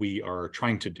what we are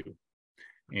trying to do.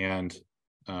 And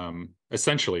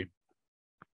essentially,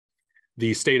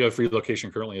 the state of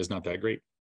relocation currently is not that great,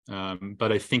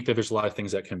 but I think that there's a lot of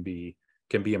things that can be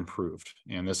improved.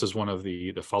 And this is one of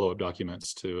the follow-up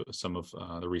documents to some of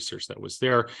the research that was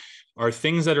there, are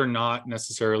things that are not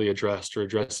necessarily addressed or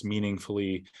addressed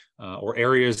meaningfully, or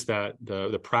areas that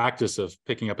the practice of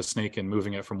picking up a snake and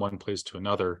moving it from one place to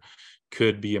another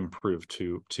could be improved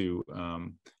to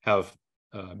have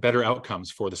better outcomes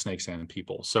for the snakes and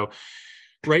people. So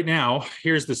right now,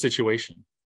 here's the situation.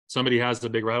 Somebody has a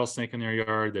big rattlesnake in their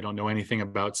yard. They don't know anything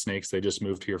about snakes. They just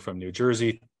moved here from New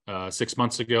Jersey 6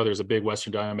 months ago. There's a big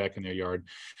Western diamondback in their yard.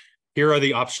 Here are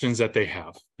the options that they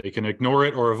have. They can ignore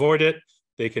it or avoid it.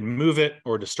 They can move it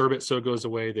or disturb it so it goes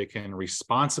away. They can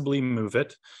responsibly move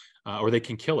it, or they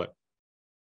can kill it.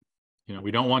 We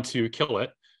don't want to kill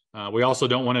it. We also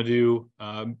don't want to do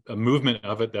a movement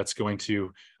of it that's going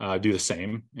to do the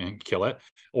same and kill it,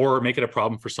 or make it a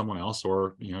problem for someone else,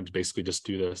 or to basically just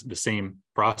do the same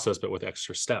process but with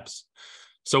extra steps.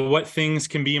 So what things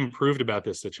can be improved about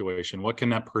this situation? What can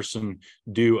that person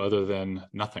do other than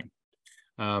nothing?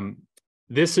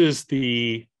 This is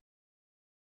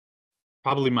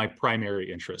probably my primary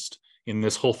interest in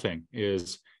this whole thing,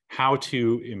 is how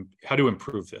to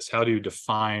improve this, how to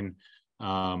define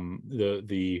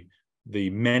the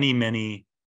many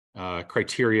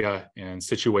criteria and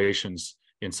situations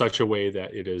in such a way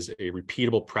that it is a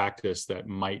repeatable practice that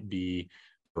might be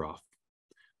off.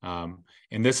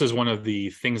 And this is one of the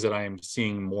things that I am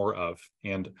seeing more of,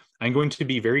 and I'm going to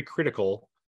be very critical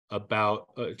about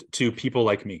to people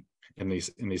like me in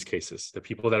these cases, the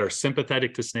people that are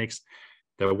sympathetic to snakes,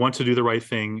 that want to do the right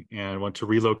thing and want to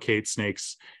relocate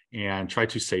snakes and try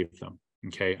to save them.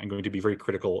 Okay, I'm going to be very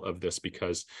critical of this,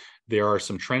 because there are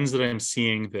some trends that I'm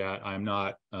seeing that I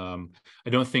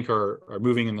don't think are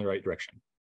moving in the right direction.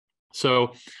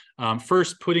 So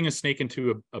first, putting a snake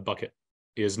into a bucket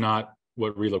is not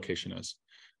what relocation is.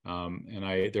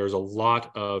 There's a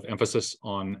lot of emphasis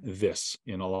on this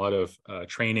in a lot of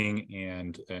training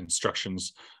and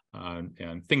instructions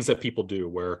and things that people do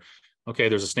where, okay,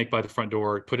 there's a snake by the front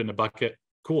door, put it in a bucket,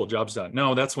 cool, job's done.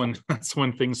 No, that's when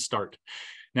things start.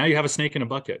 Now you have a snake in a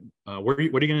bucket. What are you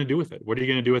going to do with it? What are you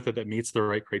going to do with it that meets the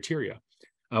right criteria?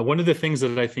 One of the things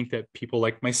that I think that people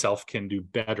like myself can do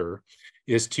better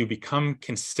is to become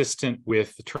consistent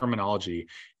with the terminology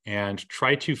and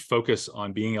try to focus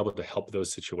on being able to help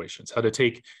those situations, how to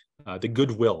take the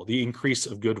goodwill, the increase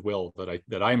of goodwill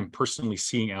that I'm personally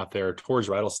seeing out there towards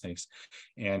rattlesnakes,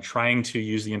 and trying to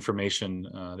use the information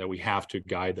that we have to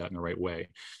guide that in the right way.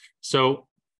 So,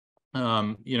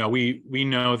 we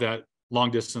know that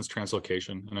long distance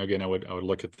translocation, and again, I would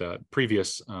look at the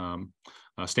previous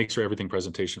Snakes Are Everything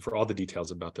presentation for all the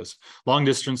details about this. Long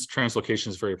distance translocation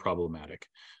is very problematic.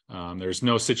 There's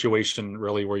no situation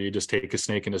really where you just take a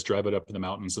snake and just drive it up in the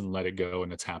mountains and let it go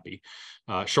and it's happy.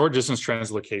 Short distance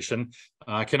translocation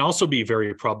can also be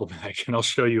very problematic, and I'll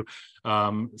show you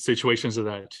situations of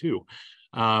that too.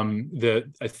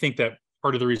 I think that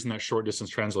part of the reason that short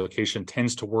distance translocation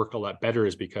tends to work a lot better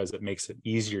is because it makes it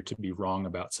easier to be wrong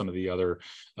about some of the other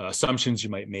assumptions you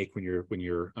might make when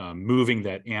you're moving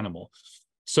that animal.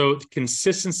 So the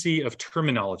consistency of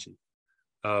terminology,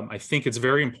 I think it's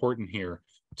very important here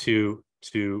to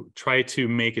try to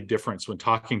make a difference when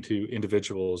talking to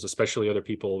individuals, especially other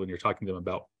people, when you're talking to them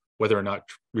about whether or not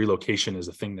relocation is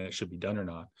a thing that should be done or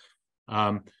not.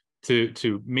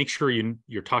 To make sure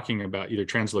you're talking about either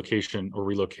translocation or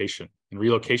relocation. And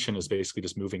relocation is basically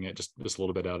just moving it just a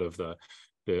little bit out of the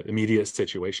immediate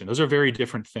situation. Those are very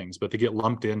different things, but they get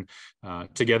lumped in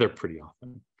together pretty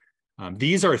often.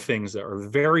 These are things that are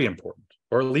very important,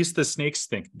 or at least the snakes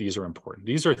think these are important.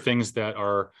 These are things that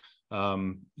are,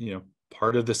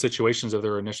 part of the situations of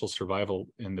their initial survival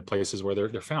in the places where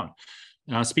they're found.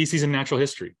 Species and natural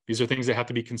history. These are things that have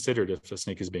to be considered if a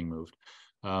snake is being moved.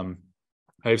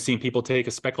 I've seen people take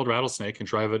a speckled rattlesnake and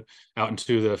drive it out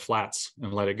into the flats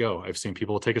and let it go. I've seen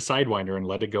people take a sidewinder and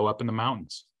let it go up in the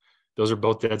mountains. Those are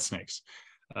both dead snakes.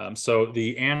 So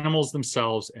the animals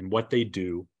themselves and what they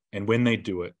do and when they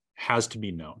do it has to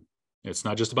be known. It's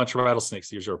not just a bunch of rattlesnakes.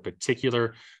 These are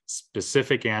particular,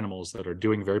 specific animals that are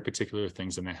doing very particular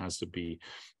things, and it has to be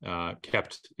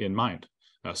kept in mind.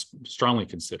 Strongly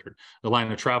considered. The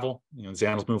line of travel, these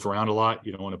animals move around a lot.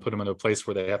 You don't want to put them in a place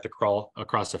where they have to crawl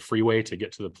across a freeway to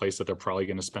get to the place that they're probably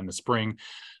going to spend the spring.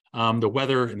 The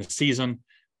weather and the season,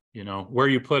 where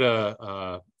you put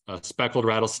a speckled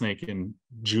rattlesnake in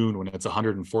June when it's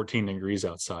 114 degrees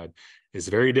outside is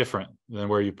very different than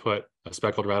where you put a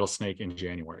speckled rattlesnake in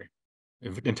January.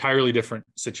 Entirely different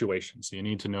situations. So you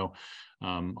need to know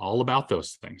all about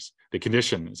those things. The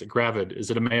condition, is it gravid?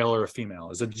 Is it a male or a female?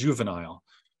 Is it juvenile?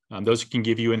 Those can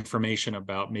give you information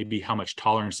about maybe how much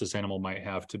tolerance this animal might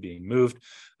have to being moved,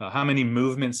 how many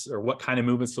movements or what kind of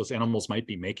movements those animals might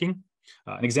be making.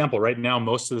 An example, right now,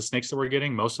 most of the snakes that we're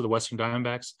getting, most of the Western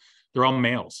Diamondbacks, they're all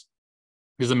males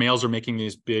because the males are making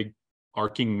these big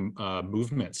arcing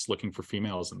movements looking for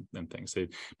females and things.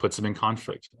 It puts them in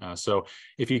conflict. So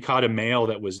if you caught a male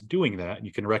that was doing that,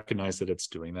 you can recognize that it's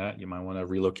doing that. You might want to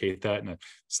relocate that in a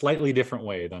slightly different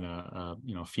way than a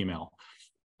female.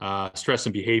 Stress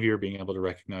and behavior, being able to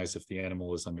recognize if the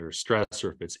animal is under stress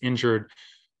or if it's injured.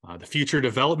 The future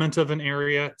development of an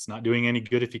area, it's not doing any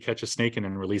good if you catch a snake and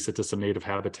then release it to some native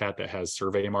habitat that has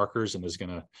survey markers and is going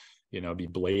to be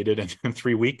bladed in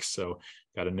 3 weeks. So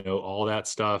got to know all that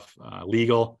stuff.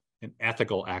 Legal and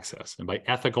ethical access. And by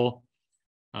ethical,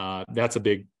 that's a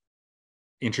big,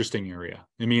 interesting area.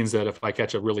 It means that if I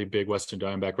catch a really big Western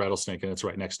Diamondback rattlesnake and it's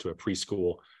right next to a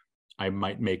preschool, I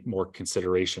might make more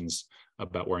considerations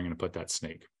about where I'm going to put that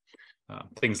snake.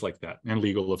 Things like that. And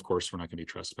legal, of course, we're not going to be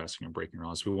trespassing and breaking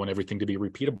laws. We want everything to be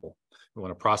repeatable. We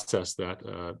want to process that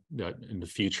in the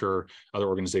future, other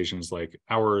organizations like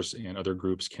ours and other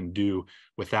groups can do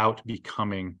without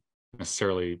becoming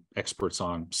necessarily experts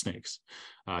on snakes.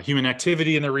 Human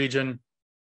activity in the region.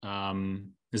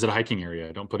 Is it a hiking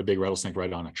area? Don't put a big rattlesnake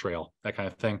right on a trail, that kind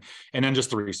of thing. And then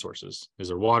just the resources. Is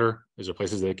there water? Is there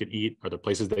places they can eat? Are there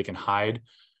places they can hide?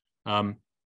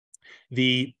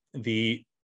 The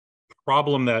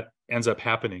problem that ends up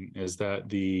happening is that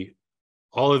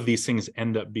all of these things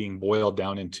end up being boiled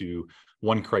down into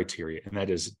one criteria, and that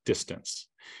is distance.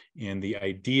 And the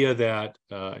idea that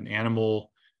an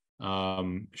animal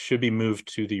should be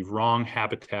moved to the wrong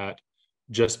habitat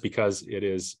just because it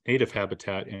is native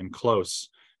habitat and close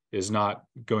is not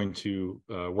going to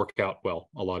work out well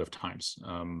a lot of times.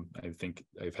 I think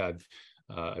I've had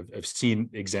I've seen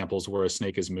examples where a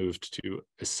snake is moved to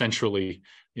essentially,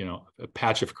 a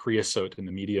patch of creosote in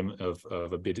the medium of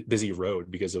a busy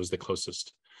road because it was the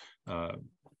closest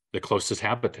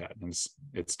habitat, and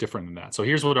it's different than that. So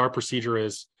here's what our procedure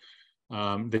is.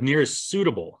 The nearest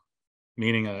suitable,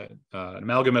 meaning an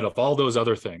amalgamate of all those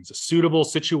other things, a suitable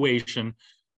situation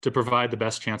to provide the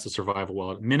best chance of survival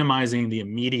while minimizing the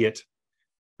immediate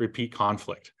repeat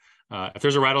conflict. If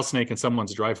there's a rattlesnake in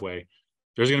someone's driveway,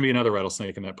 there's going to be another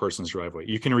rattlesnake in that person's driveway.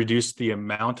 You can reduce the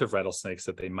amount of rattlesnakes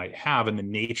that they might have and the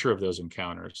nature of those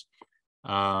encounters.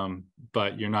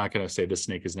 But you're not going to say this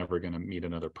snake is never going to meet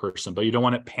another person, but you don't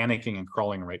want it panicking and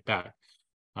crawling right back.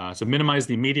 So minimize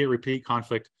the immediate repeat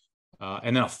conflict,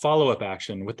 and then a follow-up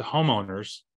action with the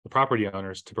homeowners, the property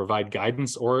owners, to provide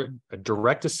guidance or a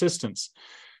direct assistance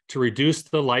to reduce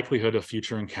the likelihood of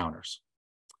future encounters.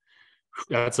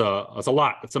 That's a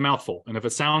lot. It's a mouthful. And if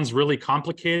it sounds really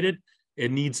complicated,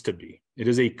 it needs to be. It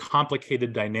is a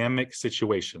complicated, dynamic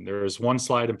situation. There is one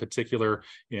slide in particular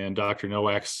in Dr.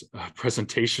 Nowak's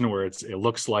presentation where it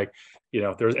looks like,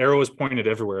 there's arrows pointed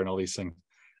everywhere and all these things.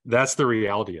 That's the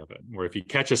reality of it, where if you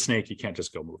catch a snake, you can't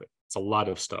just go move it. It's a lot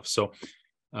of stuff. So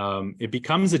it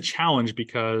becomes a challenge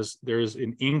because there's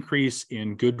an increase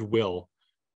in goodwill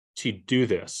to do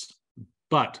this.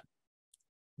 But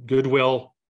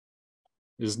goodwill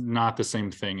is not the same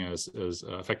thing as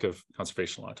effective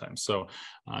conservation a lot of times. So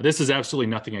this is absolutely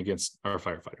nothing against our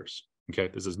firefighters. Okay,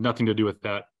 this has nothing to do with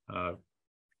that.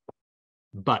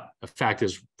 But the fact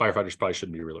is, firefighters probably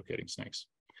shouldn't be relocating snakes.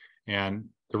 And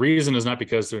the reason is not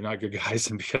because they're not good guys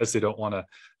and because they don't want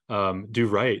to do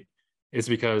right. It's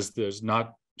because there's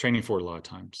not training for it a lot of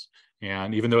times.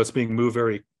 And even though it's being moved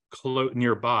very close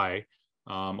nearby,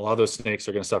 a lot of those snakes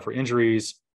are going to suffer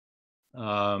injuries.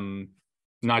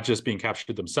 Not just being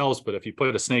captured themselves, but if you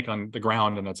put a snake on the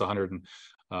ground and it's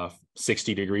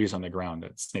 160 degrees on the ground,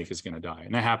 that snake is going to die.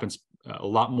 And that happens a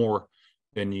lot more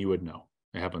than you would know.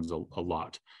 It happens a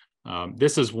lot.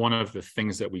 This is one of the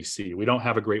things that we see. We don't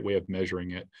have a great way of measuring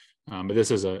it, but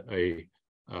this is an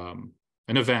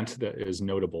event that is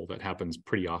notable that happens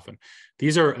pretty often.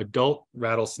 These are adult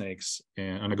rattlesnakes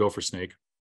and a gopher snake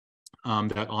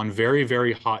that on very,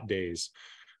 very hot days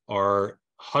are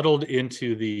huddled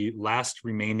into the last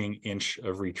remaining inch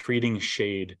of retreating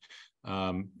shade,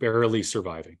 barely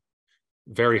surviving,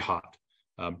 very hot.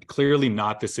 Clearly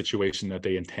not the situation that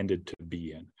they intended to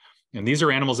be in. And these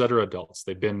are animals that are adults.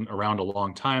 They've been around a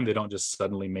long time. They don't just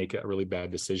suddenly make a really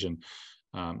bad decision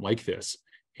like this.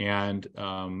 And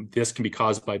this can be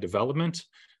caused by development.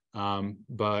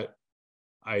 But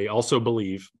I also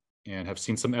believe, and have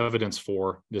seen some evidence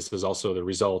for, this is also the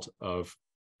result of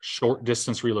short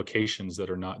distance relocations that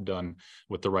are not done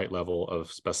with the right level of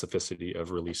specificity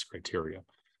of release criteria.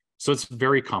 So it's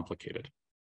very complicated.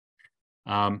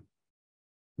 But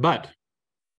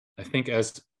I think,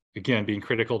 as again, being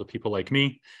critical to people like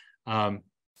me,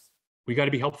 we got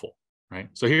to be helpful, right?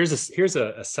 So here's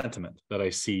a sentiment that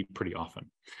I see pretty often.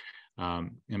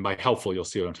 And by helpful, you'll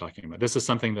see what I'm talking about. This is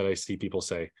something that I see people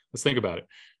say. Let's think about it.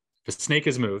 If a snake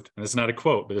is moved, and this is not a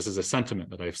quote, but this is a sentiment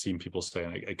that I've seen people say,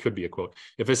 and it could be a quote.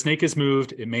 If a snake is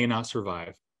moved, it may not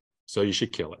survive, so you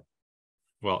should kill it.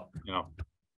 Well,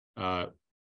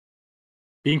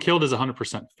 being killed is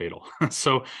 100% fatal.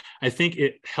 So I think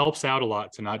it helps out a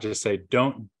lot to not just say,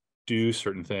 don't do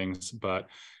certain things, but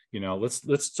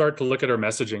let's start to look at our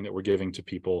messaging that we're giving to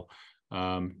people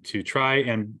to try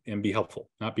and be helpful,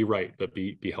 not be right, but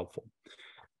be helpful.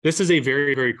 This is a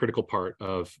very, very critical part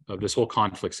of this whole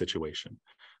conflict situation.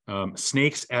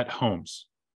 Snakes at homes,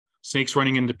 snakes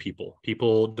running into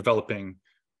people developing,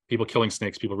 people killing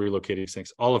snakes, people relocating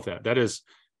snakes, all of that. That is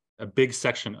a big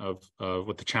section of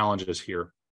what the challenge is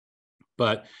here.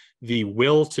 But the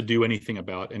will to do anything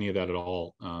about any of that at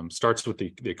all starts with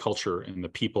the culture and the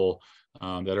people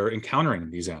that are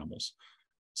encountering these animals.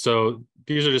 So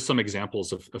these are just some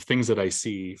examples of things that I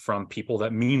see from people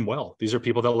that mean well. These are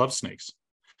people that love snakes.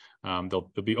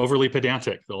 They'll be overly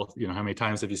pedantic. They'll, how many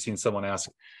times have you seen someone ask,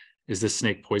 is this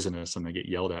snake poisonous? And they get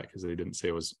yelled at because they didn't say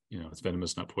it was, it's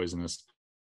venomous, not poisonous.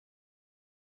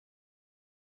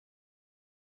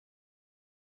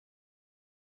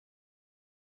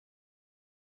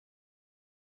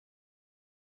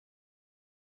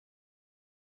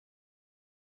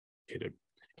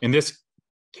 And this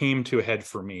came to a head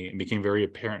for me and became very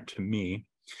apparent to me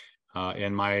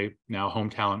in my now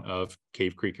hometown of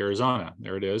Cave Creek, Arizona.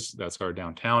 There it is. That's our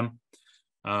downtown.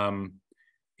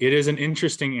 It is an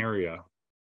interesting area,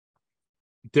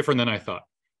 different than I thought.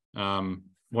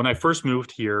 When I first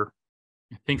moved here,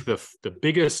 I think the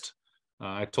biggest,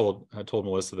 I told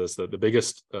Melissa this, that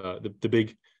the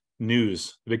big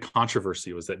news, the big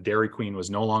controversy was that Dairy Queen was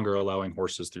no longer allowing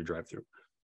horses through drive-through.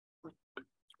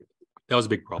 That was a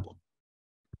big problem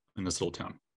in this little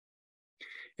town.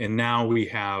 And now we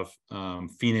have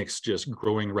Phoenix just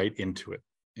growing right into it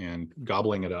and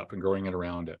gobbling it up and growing it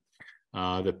around it.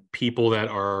 The people that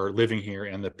are living here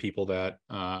and the people that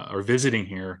are visiting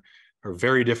here are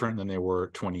very different than they were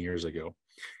 20 years ago.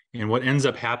 And what ends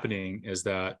up happening is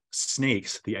that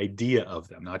snakes, the idea of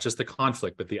them, not just the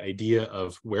conflict, but the idea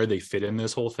of where they fit in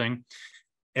this whole thing,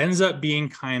 ends up being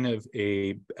kind of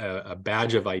a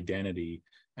badge of identity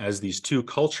as these two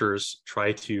cultures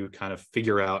try to kind of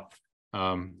figure out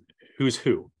who's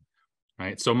who,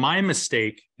 right? So my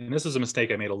mistake, and this is a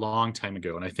mistake I made a long time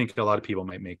ago, and I think a lot of people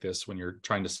might make this when you're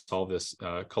trying to solve this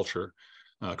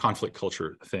conflict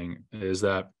culture thing, is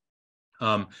that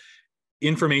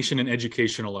information and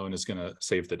education alone is going to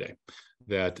save the day.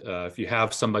 That if you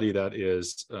have somebody that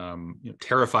is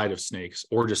terrified of snakes,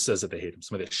 or just says that they hate them,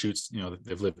 somebody that shoots,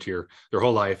 they've lived here their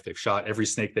whole life, they've shot every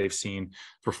snake they've seen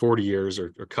for 40 years,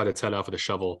 or cut its head off with a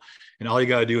shovel, and all you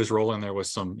got to do is roll in there with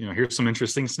some, here's some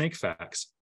interesting snake facts.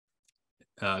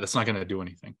 That's not going to do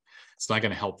anything. It's not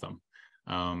going to help them.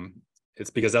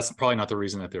 It's because that's probably not the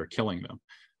reason that they're killing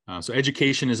them. So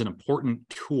education is an important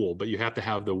tool, but you have to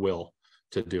have the will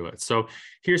to do it. So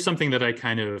here's something that I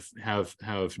kind of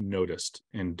have noticed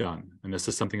and done, and this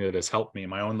is something that has helped me in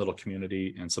my own little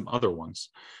community and some other ones,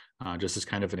 just as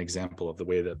kind of an example of the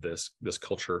way that this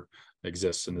culture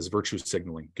exists, and this virtue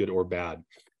signaling, good or bad,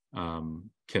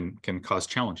 can cause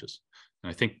challenges. And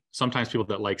I think sometimes people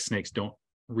that like snakes don't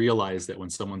realize that when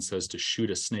someone says to shoot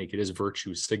a snake, it is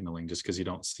virtue signaling. Just because you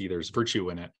don't see there's virtue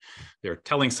in it, they're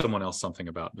telling someone else something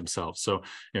about themselves. So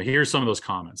here's some of those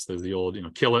comments. There's the old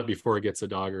kill it before it gets a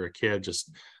dog or a kid,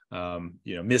 just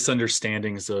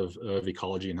misunderstandings of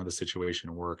ecology and how the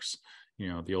situation works.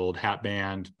 The old hat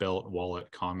band, belt,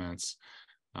 wallet comments.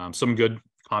 Some good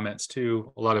comments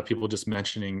too. A lot of people just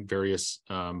mentioning various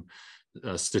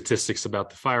statistics about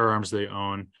the firearms they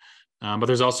own. But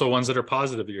there's also ones that are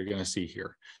positive that you're going to see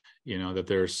here. That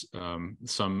there's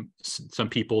some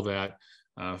people that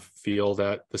feel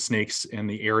that the snakes in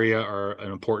the area are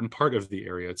an important part of the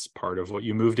area. It's part of what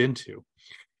you moved into.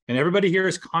 And everybody here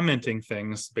is commenting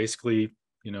things basically,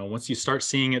 once you start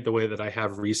seeing it the way that I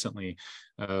have recently,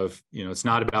 of, it's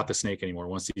not about the snake anymore.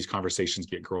 Once these conversations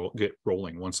get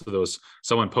rolling, once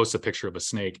someone posts a picture of a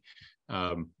snake,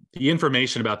 the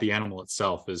information about the animal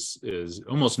itself is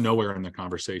almost nowhere in the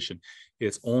conversation.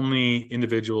 It's only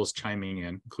individuals chiming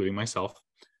in, including myself,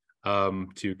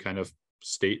 to kind of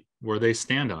state where they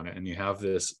stand on it. And you have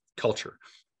this culture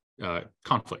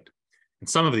conflict. And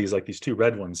some of these, like these two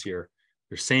red ones here,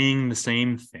 they're saying the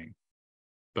same thing,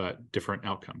 but different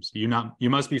outcomes. You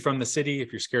must be from the city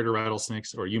if you're scared of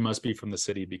rattlesnakes, or you must be from the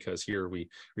city because here we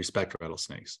respect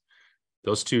rattlesnakes.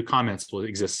 Those two comments will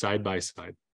exist side by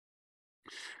side.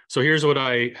 So here's what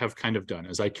I have kind of done,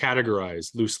 is I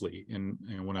categorize loosely and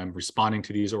when I'm responding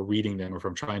to these or reading them, or if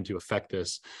I'm trying to affect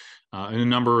this in a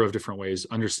number of different ways,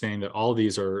 understanding that all of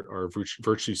these are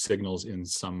virtue signals in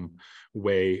some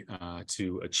way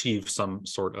to achieve some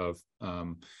sort of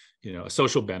a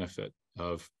social benefit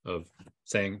of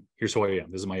saying, here's who I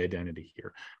am, this is my identity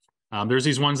here. There's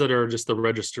these ones that are just the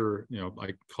register,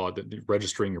 I call it the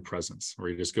registering your presence, where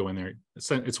you just go in there.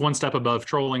 It's one step above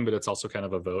trolling, but it's also kind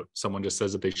of a vote. Someone just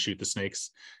says that they shoot the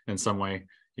snakes in some way,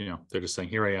 they're just saying,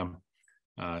 here I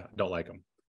am, don't like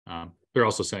them. They're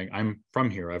also saying, I'm from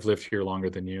here, I've lived here longer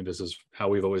than you, this is how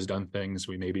we've always done things,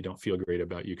 we maybe don't feel great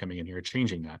about you coming in here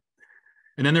changing that.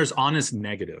 And then there's honest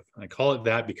negative. I call it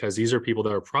that because these are people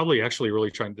that are probably actually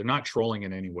really trying, they're not trolling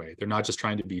in any way. They're not just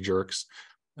trying to be jerks.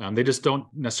 They just don't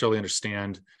necessarily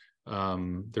understand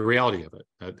the reality of it,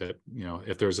 that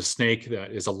if there's a snake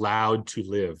that is allowed to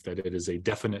live, that it is a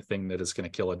definite thing that is going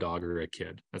to kill a dog or a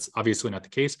kid. That's obviously not the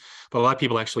case, but a lot of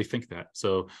people actually think that.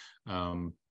 So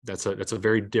that's a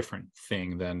very different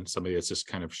thing than somebody that's just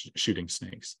kind of shooting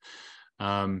snakes.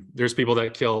 There's people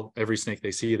that kill every snake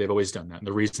they see. They've always done that, and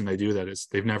the reason they do that is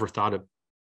they've never thought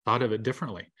of it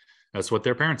differently. That's what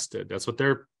their parents did. That's what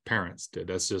their parents did.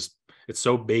 It's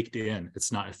so baked in.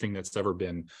 It's not a thing that's ever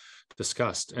been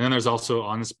discussed. And then there's also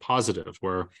honest positive,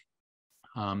 where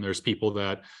there's people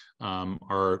that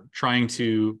are trying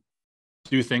to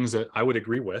do things that I would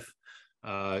agree with,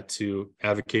 to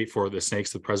advocate for the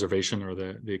snakes, the preservation or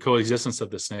the coexistence of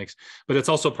the snakes. But it's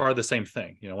also part of the same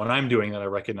thing. When I'm doing that, I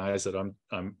recognize that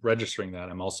I'm registering that.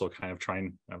 I'm also kind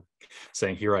of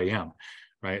saying, here I am.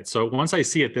 Right. So once I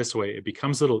see it this way, it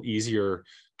becomes a little easier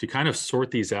to kind of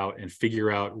sort these out and figure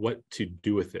out what to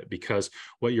do with it. Because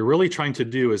what you're really trying to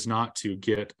do is not to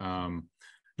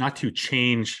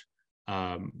change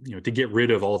to get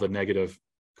rid of all the negative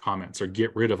comments or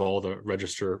get rid of all the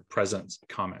register presence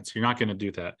comments. You're not going to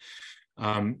do that.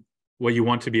 What you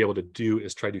want to be able to do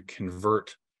is try to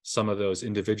convert some of those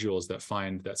individuals that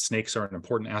find that snakes are an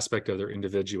important aspect of their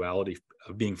individuality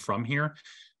of being from here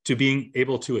to being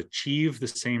able to achieve the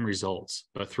same results,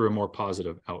 but through a more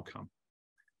positive outcome.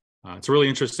 It's a really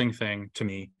interesting thing to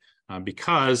me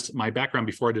because my background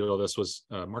before I did all this was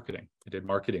marketing. I did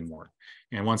marketing more.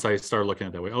 And once I started looking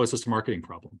at it that way, oh, it's just a marketing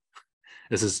problem.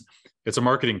 It's a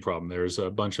marketing problem. There's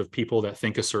a bunch of people that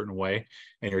think a certain way,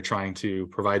 and you're trying to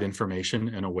provide information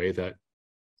in a way that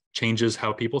changes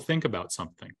how people think about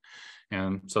something.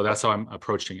 And so that's how I'm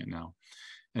approaching it now.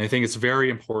 And I think it's very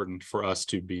important for us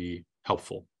to be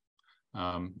helpful.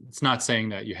 It's not saying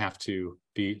that you have to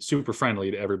be super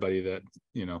friendly to everybody that,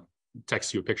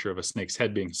 texts you a picture of a snake's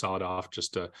head being sawed off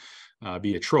just to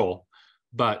be a troll.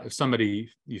 But if somebody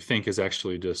you think is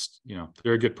actually just,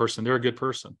 they're a good person, they're a good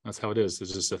person. That's how it is.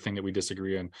 It's just a thing that we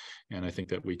disagree on. And I think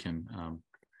that we can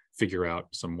figure out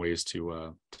some ways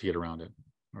to get around it.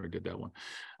 I already did that one.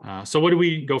 So what do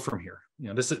we go from here?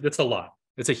 It's a lot.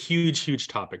 It's a huge, huge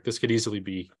topic. This could easily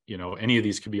be, any of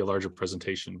these could be a larger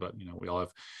presentation, but we got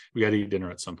to eat dinner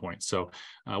at some point. So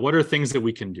what are things that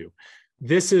we can do?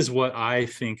 This is what I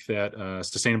think that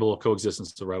sustainable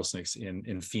coexistence of rattlesnakes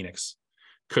in Phoenix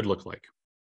could look like,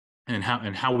 and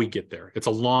how we get there. It's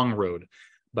a long road,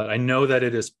 but I know that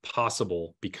it is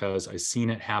possible because I've seen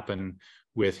it happen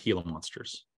with Gila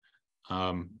monsters.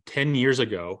 10 years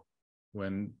ago,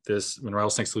 when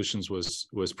Rattlesnake Solutions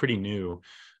was pretty new,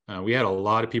 we had a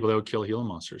lot of people that would kill Gila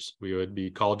monsters. We would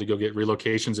be called to go get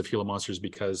relocations of Gila monsters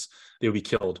because they would be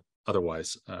killed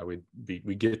otherwise.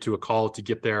 We get to a call to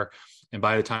get there, and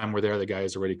by the time we're there, the guy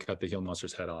has already cut the Gila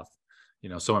monster's head off.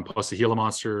 Someone posts a Gila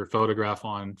monster photograph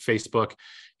on Facebook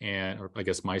or I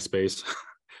guess MySpace,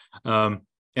 and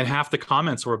half the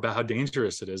comments were about how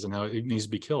dangerous it is and how it needs to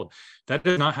be killed. That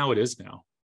is not how it is now.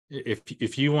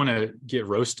 If you want to get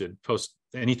roasted, post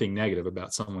anything negative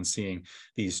about someone seeing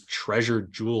these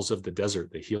treasured jewels of the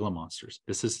desert, the Gila monsters.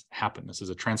 This has happened. This is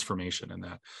a transformation in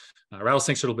that.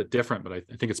 Rattlesnakes are a little bit different, but I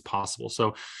think it's possible.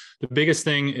 So the biggest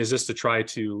thing is just to try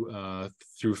to,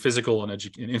 through physical and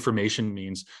information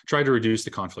means, try to reduce the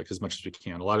conflict as much as we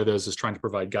can. A lot of those is trying to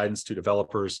provide guidance to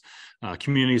developers,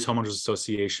 communities, homeowners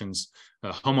associations,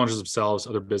 homeowners themselves,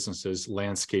 other businesses,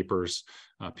 landscapers,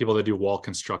 people that do wall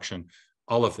construction.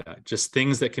 All of that, just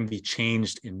things that can be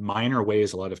changed in minor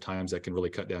ways a lot of times that can really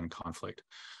cut down conflict.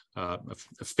 A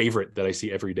favorite that I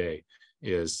see every day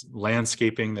is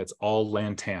landscaping that's all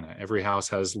lantana. Every house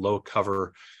has low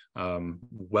cover,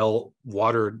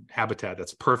 well-watered habitat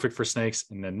that's perfect for snakes.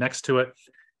 And then next to it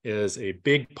is a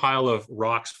big pile of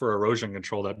rocks for erosion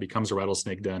control that becomes a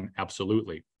rattlesnake den.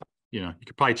 Absolutely. You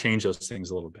could probably change those things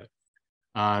a little bit.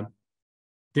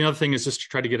 The other thing is just to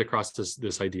try to get across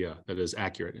this idea that is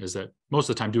accurate, is that most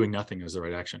of the time doing nothing is the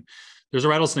right action. There's a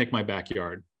rattlesnake in my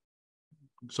backyard.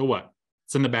 So what?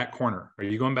 It's in the back corner. Are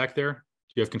you going back there?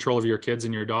 Do you have control of your kids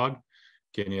and your dog?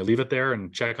 Can you leave it there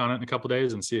and check on it in a couple of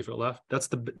days and see if it left? That's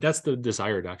the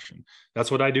desired action. That's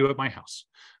what I do at my house.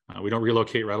 We don't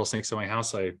relocate rattlesnakes at my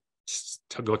house. I just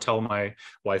go tell my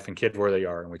wife and kid where they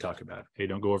are, and we talk about it. Hey,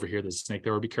 don't go over here. There's a snake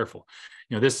there, or be careful.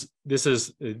 This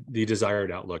is the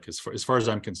desired outlook as far as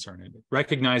I'm concerned. It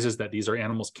recognizes that these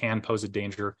animals can pose a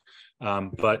danger,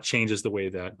 but changes the way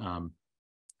that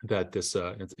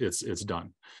it's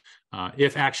done.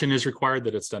 If action is required,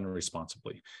 that it's done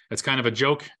responsibly. It's kind of a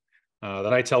joke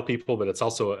that I tell people, but it's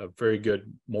also a very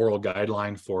good moral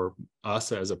guideline for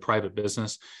us as a private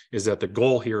business, is that the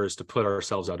goal here is to put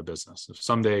ourselves out of business. If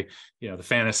someday, the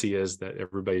fantasy is that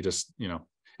everybody just,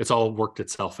 it's all worked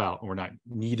itself out and we're not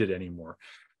needed anymore.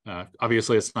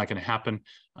 Obviously, it's not going to happen,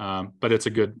 but it's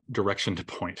a good direction to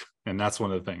point. And that's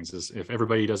one of the things is if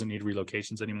everybody doesn't need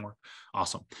relocations anymore,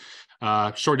 awesome.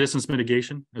 Short distance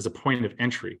mitigation is a point of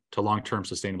entry to long-term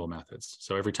sustainable methods.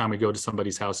 So every time we go to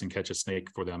somebody's house and catch a snake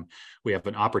for them, we have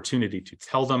an opportunity to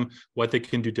tell them what they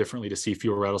can do differently to see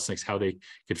fewer rattlesnakes, how they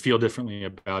could feel differently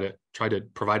about it, try to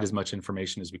provide as much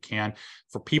information as we can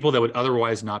for people that would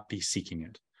otherwise not be seeking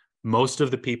it. Most of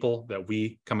the people that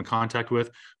we come in contact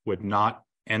with would not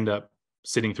end up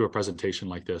sitting through a presentation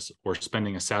like this or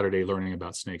spending a Saturday learning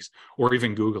about snakes or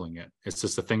even Googling it. It's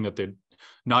just a thing that they're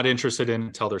not interested in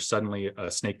until there's suddenly a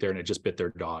snake there and it just bit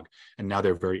their dog. And now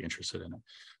they're very interested in it.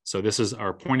 So this is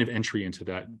our point of entry into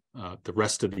that, the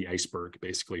rest of the iceberg,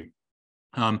 basically.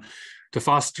 To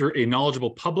foster a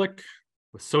knowledgeable public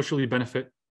with socially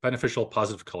beneficial,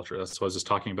 positive culture. That's what I was just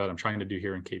talking about. I'm trying to do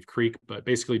here in Cave Creek, but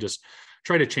basically just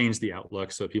try to change the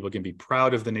outlook so people can be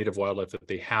proud of the native wildlife that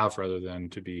they have, rather than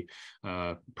to be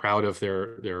proud of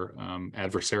their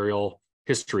adversarial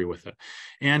history with it,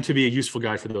 and to be a useful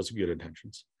guide for those with good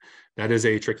intentions. That is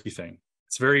a tricky thing.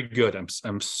 It's very good.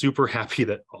 I'm super happy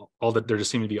that all that there just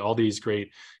seem to be all these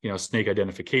great, snake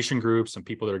identification groups and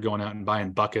people that are going out and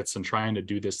buying buckets and trying to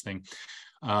do this thing.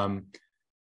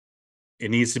 It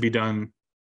needs to be done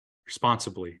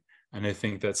responsibly. And I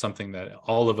think that's something that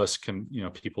all of us can,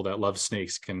 people that love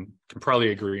snakes can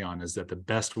probably agree on, is that the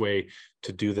best way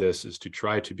to do this is to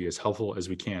try to be as helpful as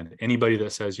we can. Anybody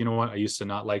that says, you know what, I used to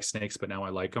not like snakes, but now I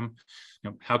like them,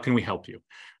 how can we help you?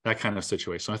 That kind of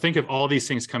situation. So I think if all these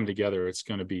things come together, it's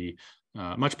going to be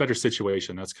a much better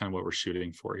situation. That's kind of what we're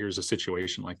shooting for. Here's a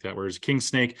situation like that, where there's a king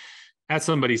snake at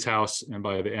somebody's house, and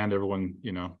by the end, everyone,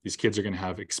 these kids are going to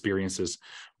have experiences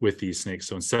with these snakes.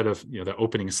 So instead of the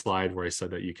opening slide where I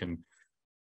said that you can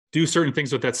do certain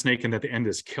things with that snake and at the end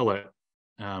is kill it,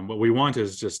 what we want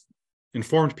is just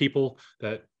informed people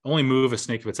that only move a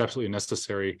snake if it's absolutely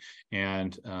necessary,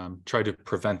 and try to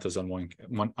prevent those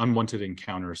unwanted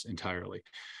encounters entirely.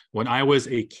 When I was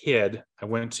a kid, I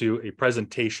went to a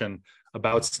presentation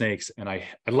about snakes, and I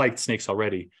liked snakes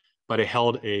already, but I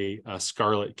held a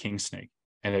scarlet king snake,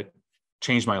 and it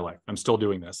changed my life. I'm still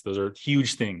doing this. Those are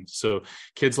huge things. So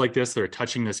kids like this, they're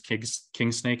touching this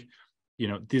king snake,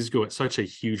 these go at such a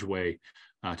huge way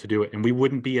to do it. And we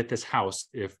wouldn't be at this house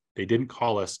if they didn't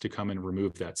call us to come and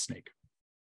remove that snake.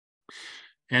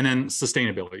 And then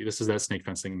sustainability. This is that snake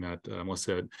fencing that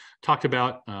Melissa talked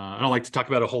about. I don't like to talk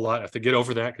about a whole lot. I have to get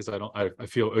over that because I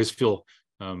always feel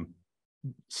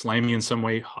slimy in some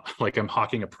way, like I'm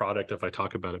hawking a product if I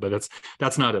talk about it, but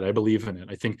that's not it. I believe in it.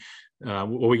 I think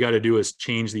what we got to do is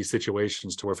change these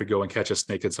situations to where if we go and catch a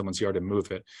snake in someone's yard and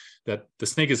move it, that the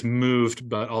snake is moved,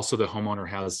 but also the homeowner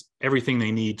has everything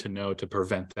they need to know to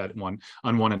prevent that one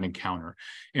unwanted encounter.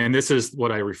 And this is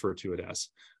what I refer to it as.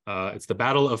 It's the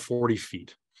battle of 40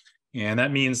 feet. And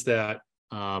that means that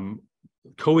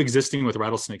coexisting with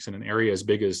rattlesnakes in an area as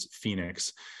big as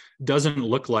Phoenix doesn't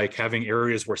look like having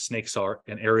areas where snakes are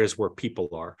and areas where people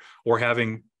are, or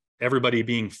having everybody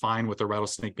being fine with a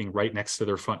rattlesnake being right next to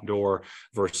their front door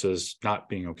versus not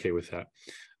being okay with that.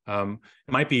 It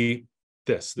might be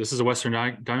this is a Western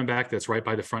Diamondback that's right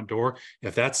by the front door.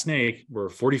 If that snake were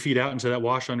 40 feet out into that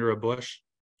wash under a bush,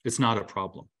 it's not a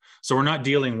problem. So we're not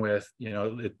dealing with,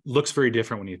 it looks very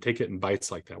different when you take it in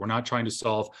bites like that. We're not trying to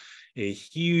solve a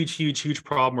huge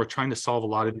problem. We're trying to solve a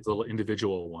lot of these little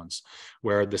individual ones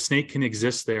where the snake can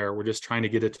exist there. We're just trying to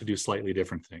get it to do slightly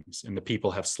different things, and the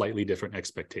people have slightly different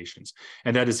expectations,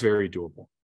 and that is very doable.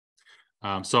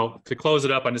 So to close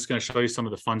it up, I'm just going to show you some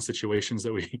of the fun situations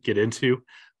that we get into.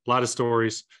 A lot of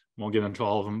stories. Won't get into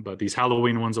all of them, but these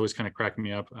Halloween ones always kind of crack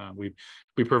me up. We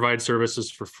provide services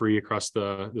for free across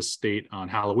the state on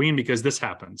Halloween because this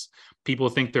happens. People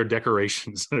think they're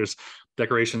decorations. There's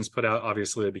decorations put out.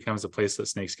 Obviously, it becomes a place that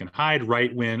snakes can hide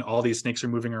right when all these snakes are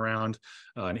moving around,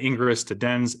 an ingress to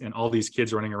dens, and all these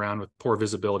kids running around with poor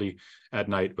visibility at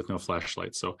night with no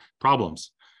flashlights. So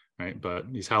problems, right?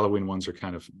 But these Halloween ones are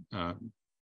kind of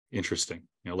interesting.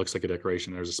 It looks like a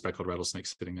decoration. There's a speckled rattlesnake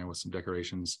sitting there with some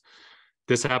decorations.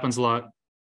 This happens a lot.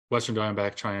 Western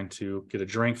Diamondback trying to get a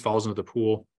drink, falls into the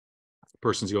pool. The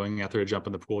person's going out there to jump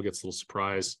in the pool, gets a little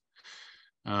surprise.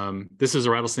 This is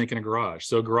a rattlesnake in a garage.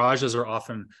 So garages are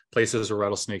often places where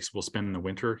rattlesnakes will spend the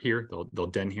winter here. They'll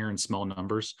den here in small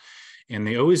numbers. And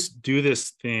they always do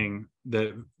this thing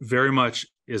that very much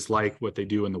is like what they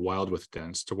do in the wild with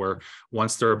dens, to where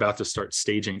once they're about to start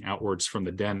staging outwards from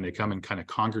the den, they come and kind of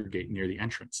congregate near the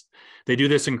entrance. They do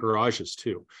this in garages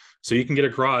too. So you can get a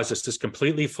garage that's just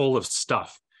completely full of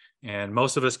stuff. And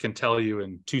most of us can tell you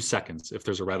in 2 seconds if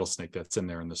there's a rattlesnake that's in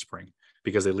there in the spring,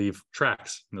 because they leave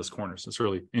tracks in those corners. It's a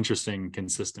really interesting,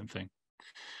 consistent thing.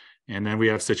 And then we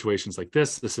have situations like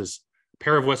this. This is a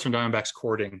pair of Western Diamondbacks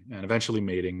courting and eventually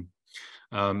mating.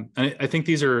 And I think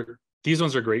these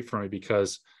ones are great for me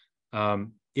because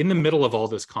in the middle of all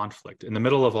this conflict, in the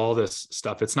middle of all this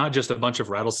stuff, it's not just a bunch of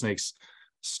rattlesnakes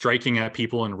striking at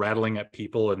people and rattling at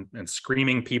people and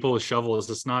screaming people with shovels.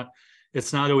 It's not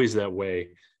always that way.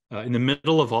 In the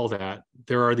middle of all that,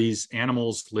 there are these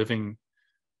animals living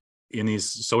in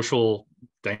these social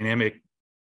dynamic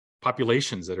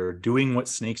populations that are doing what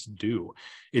snakes do.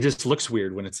 It just looks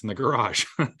weird when it's in the garage.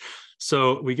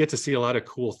 So we get to see a lot of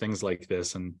cool things like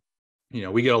this. And,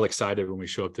 we get all excited when we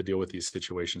show up to deal with these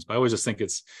situations. But I always just think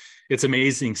it's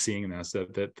amazing seeing this,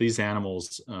 that these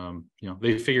animals,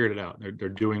 they figured it out. They're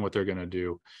doing what they're going to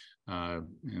do. And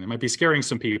it might be scaring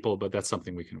some people, but that's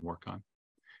something we can work on.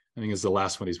 I think it's the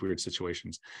last one of these weird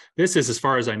situations. This is, as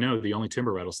far as I know, the only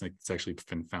timber rattlesnake that's actually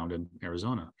been found in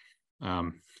Arizona.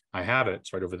 I have it.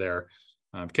 It's right over there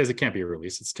because it can't be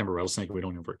released. It's timber rattlesnake. We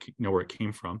don't know where it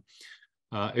came from.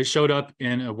 It showed up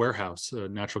in a warehouse, a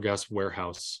natural gas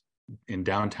warehouse in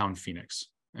downtown Phoenix.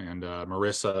 And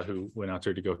Marissa, who went out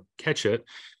there to go catch it,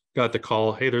 got the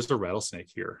call, hey, there's a rattlesnake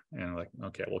here. And I'm like,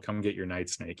 okay, well, come get your night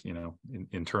snake,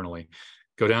 internally.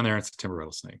 Go down there, it's a timber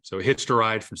rattlesnake. So it hitched a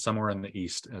ride from somewhere in the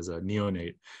east as a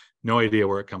neonate. No idea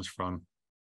where it comes from.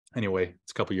 Anyway,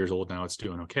 it's a couple years old now. It's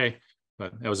doing okay.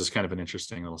 But that was just kind of an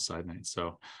interesting little side note.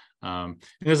 So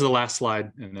this is the last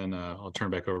slide, and then I'll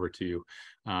turn back over to you.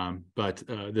 But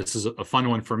this is a fun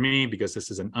one for me because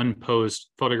this is an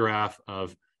unposed photograph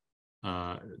of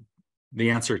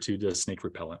the answer to the snake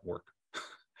repellent work.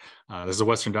 There's a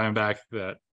Western diamondback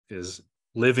that is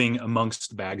living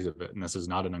amongst bags of it, and this is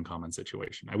not an uncommon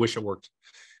situation. I wish it worked.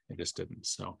 It just didn't.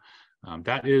 So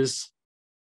that is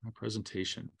my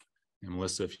presentation. And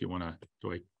Melissa, if you want to,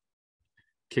 do I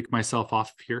kick myself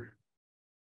off here?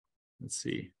 Let's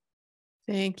see.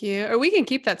 Thank you. Or we can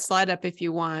keep that slide up if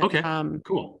you want. Okay,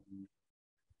 cool.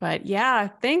 But yeah,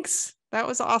 thanks. That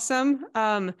was awesome.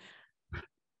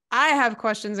 I have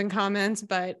questions and comments,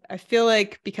 but I feel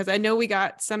like because I know we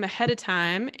got some ahead of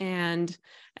time and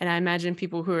I imagine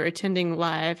people who are attending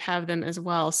live have them as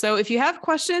well. So if you have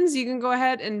questions, you can go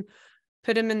ahead and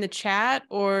put them in the chat,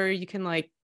 or you can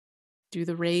like do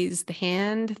the raise the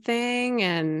hand thing.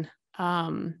 And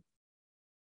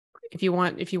if you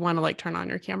want to like turn on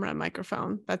your camera and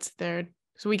microphone, that's there.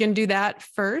 So we can do that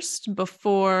first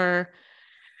before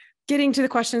getting to the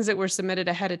questions that were submitted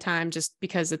ahead of time, just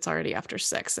because it's already after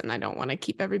 6 and I don't want to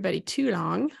keep everybody too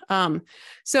long.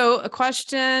 So a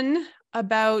question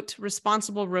about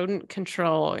responsible rodent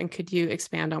control, and could you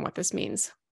expand on what this means?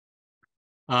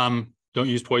 Don't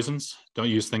use poisons. Don't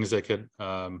use things that could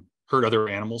hurt other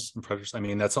animals and predators. I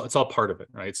mean, it's all part of it,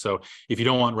 right? So if you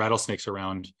don't want rattlesnakes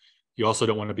around, you also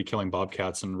don't want to be killing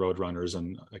bobcats and roadrunners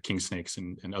and king snakes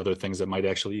and other things that might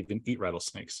actually even eat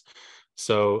rattlesnakes.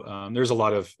 So there's a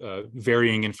lot of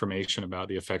varying information about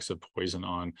the effects of poison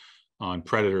on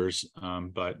predators,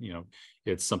 but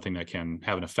it's something that can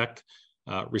have an effect.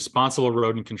 Responsible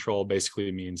rodent control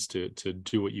basically means to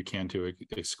do what you can to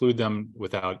exclude them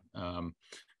without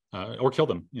or kill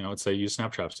them. Let's say use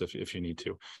snap traps if you need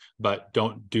to, but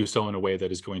don't do so in a way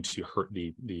that is going to hurt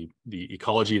the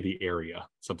ecology of the area,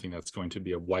 something that's going to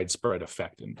be a widespread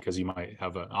effect, and because you might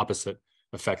have an opposite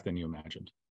effect than you imagined.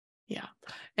 Yeah.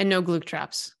 And no glue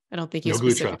traps. I don't think you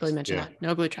specifically mentioned that.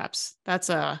 No glue traps. That's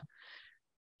a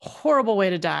horrible way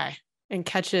to die and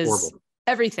catches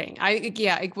everything.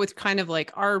 With kind of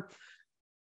like our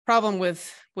problem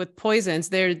with poisons,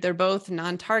 they're both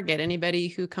non-target. Anybody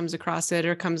who comes across it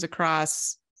or comes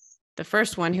across the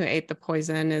first one who ate the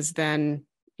poison is then,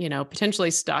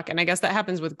 potentially stuck. And I guess that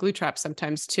happens with glue traps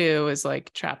sometimes too, is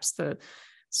like traps the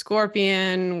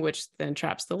scorpion, which then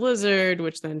traps the lizard,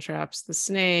 which then traps the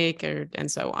snake,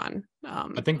 and so on.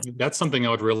 I think that's something I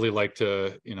would really like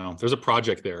to, there's a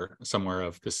project there somewhere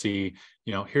of to see,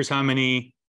 here's how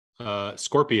many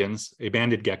scorpions a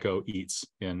banded gecko eats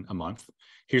in a month.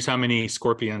 Here's how many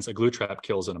scorpions a glue trap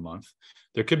kills in a month.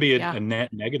 There could be a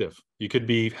net negative. You could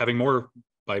be having more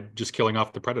by just killing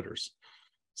off the predators.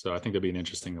 So I think that'd be an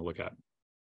interesting to look at.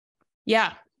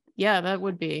 Yeah, that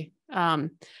would be. I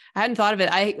hadn't thought of it.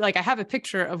 I have a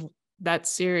picture of that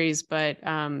series, but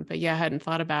yeah, I hadn't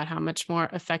thought about how much more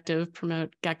effective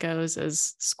promote geckos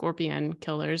as scorpion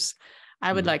killers.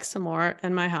 I would like some more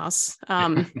in my house.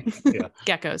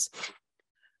 Geckos.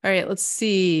 All right, let's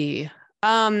see.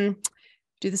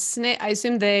 Do the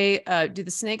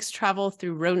snakes travel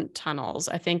through rodent tunnels?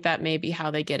 I think that may be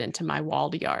how they get into my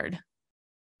walled yard.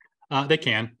 They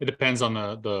can. It depends on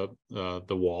the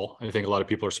wall. I think a lot of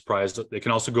people are surprised that they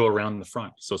can also go around the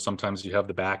front. So sometimes you have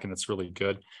the back and it's really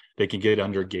good. They can get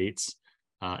under gates.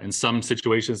 In some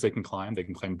situations, they can climb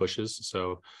bushes.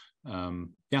 So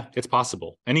it's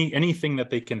possible. Anything that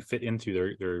they can fit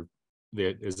into,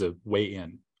 there is a way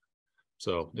in.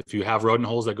 So if you have rodent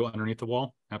holes that go underneath the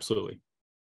wall, absolutely.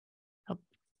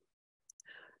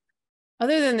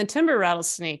 Other than the timber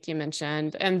rattlesnake you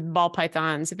mentioned and ball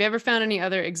pythons, have you ever found any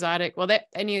other exotic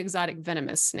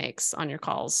venomous snakes on your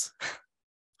calls?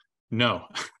 No,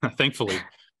 thankfully.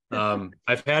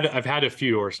 I've had a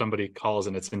few, or somebody calls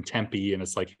and it's in Tempe and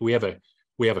it's like, we have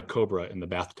a cobra in the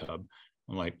bathtub.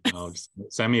 I'm like, oh, just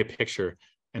send me a picture.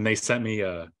 And they sent me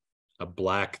a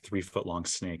black 3-foot long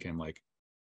snake. And I'm like,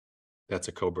 that's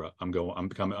a cobra. I'm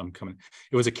coming.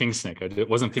 It was a king snake. I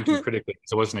wasn't thinking critically,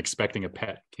 so I wasn't expecting a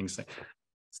pet king snake.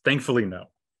 Thankfully, no.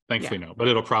 Thankfully, no, but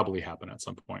it'll probably happen at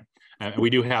some point. And we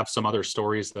do have some other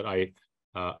stories that I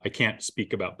can't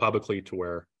speak about publicly, to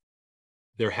where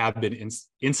there have been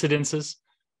incidences,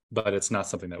 but it's not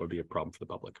something that would be a problem for the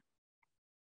public.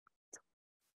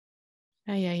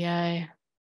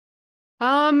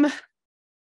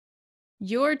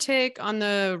 Your take on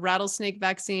the rattlesnake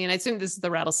vaccine. I assume this is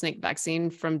the rattlesnake vaccine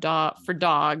for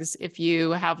dogs, if you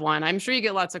have one. I'm sure you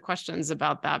get lots of questions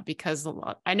about that, because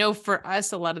I know for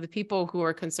us, a lot of the people who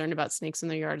are concerned about snakes in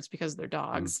their yard is because they're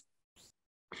dogs.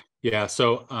 Yeah.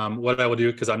 So what I will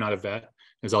do, because I'm not a vet,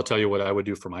 is I'll tell you what I would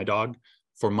do for my dog.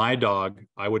 For my dog,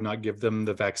 I would not give them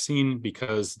the vaccine,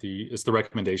 because it's the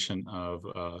recommendation of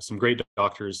some great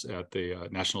doctors at the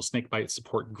National Snakebite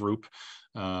Support Group,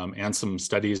 and some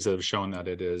studies that have shown that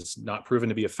it is not proven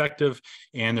to be effective,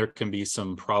 and there can be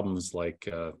some problems like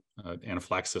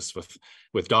anaphylaxis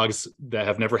with dogs that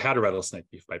have never had a rattlesnake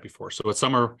bite before. So it's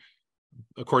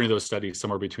according to those studies,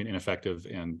 somewhere between ineffective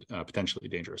and potentially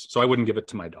dangerous. So I wouldn't give it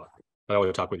to my dog, but I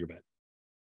would talk with your vet.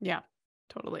 Yeah,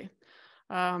 totally.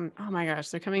 Oh my gosh,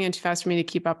 they're coming in too fast for me to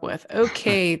keep up with.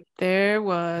 Okay, there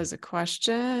was a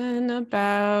question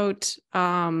about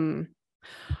homeowners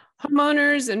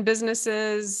and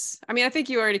businesses. I mean, I think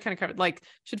you already kind of covered, like,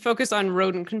 should focus on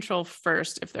rodent control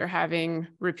first if they're having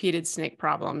repeated snake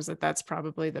problems. That's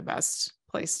probably the best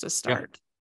place to start.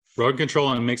 Yeah. Rodent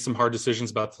control, and make some hard decisions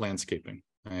about the landscaping.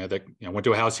 I went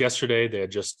to a house yesterday.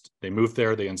 They moved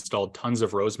there. They installed tons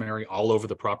of rosemary all over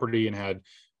the property, and had,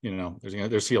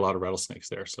 there's see a lot of rattlesnakes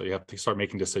there. So you have to start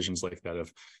making decisions like that.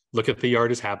 Of look at the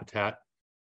yard as habitat.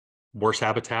 Worse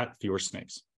habitat, fewer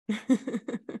snakes.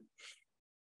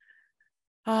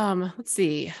 Let's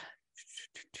see.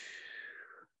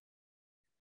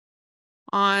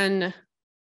 On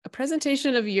a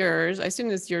presentation of yours, I assume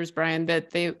this is yours, Bryan,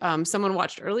 that someone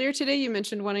watched earlier today, you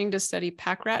mentioned wanting to study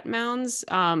pack rat mounds.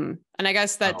 And I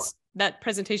guess that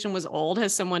presentation was old.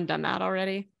 Has someone done that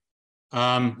already?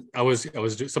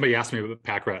 Somebody asked me about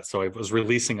pack rats, so I was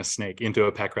releasing a snake into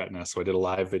a pack rat nest. So I did a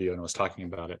live video and I was talking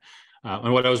about it.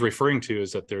 And what I was referring to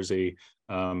is that there's I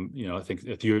think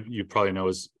that you probably know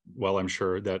as well, I'm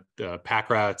sure, that pack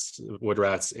rats, wood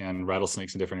rats, and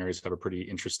rattlesnakes in different areas have a pretty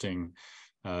interesting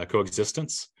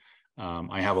coexistence.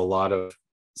 I have a lot of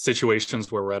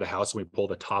situations where we're at a house and we pull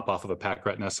the top off of a pack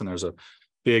rat nest, and there's a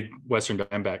big Western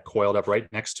diamondback coiled up right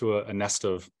next to a nest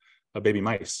of baby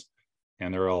mice,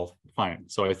 and they're all fine.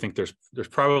 So I think there's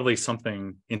probably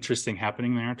something interesting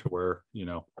happening there, to where,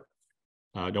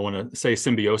 I don't want to say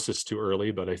symbiosis too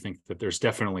early, but I think that there's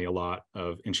definitely a lot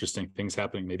of interesting things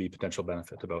happening, maybe potential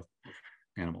benefit to both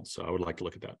animals. So I would like to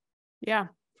look at that. Yeah.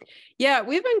 Yeah.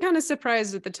 We've been kind of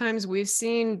surprised at the times we've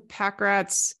seen pack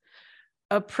rats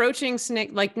approaching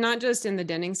snake, like not just in the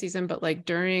denning season, but like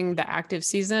during the active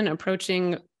season,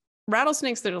 approaching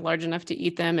rattlesnakes that are large enough to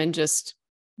eat them, and just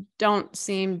don't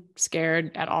seem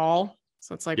scared at all.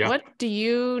 So it's like, What do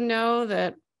you know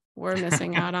that we're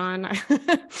missing out on?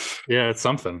 Yeah, it's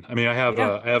something. I mean, I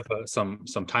have some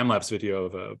time-lapse video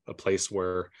of a place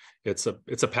where it's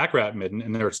a pack rat midden,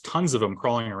 and there's tons of them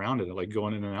crawling around it, like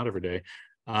going in and out every day.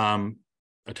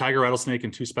 A tiger rattlesnake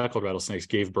and 2 speckled rattlesnakes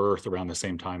gave birth around the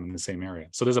same time in the same area.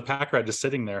 So there's a pack rat just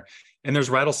sitting there, and there's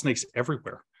rattlesnakes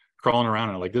everywhere crawling around.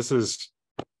 And like, it's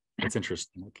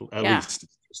interesting. At least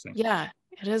it's interesting. Yeah,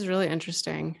 it is really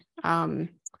interesting.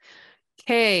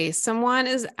 Okay, someone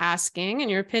is asking, in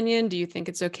your opinion, do you think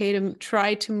it's okay to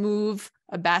try to move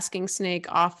a basking snake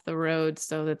off the road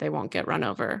so that they won't get run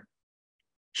over?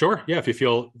 Sure. Yeah. If you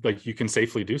feel like you can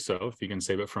safely do so, if you can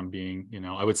save it from being,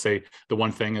 I would say the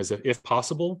one thing is, if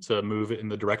possible, to move it in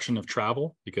the direction of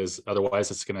travel, because otherwise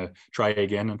it's going to try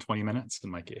again in 20 minutes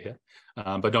and might get hit.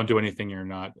 But don't do anything you're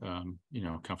not,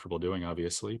 comfortable doing,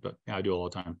 obviously. But yeah, I do it all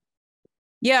the time.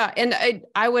 Yeah. And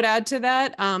I would add to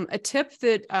that a tip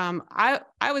that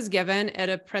I was given at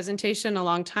a presentation a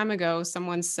long time ago.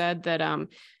 Someone said that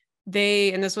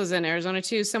and this was in Arizona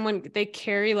too, they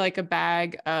carry like a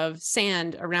bag of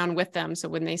sand around with them. So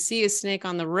when they see a snake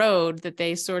on the road, that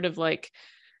they sort of like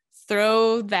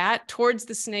throw that towards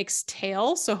the snake's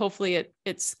tail. So hopefully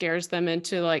it scares them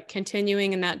into like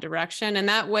continuing in that direction. And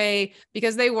that way,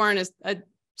 because they weren't a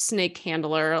snake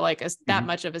handler, like that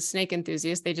much of a snake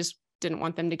enthusiast, they just didn't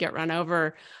want them to get run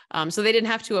over. So they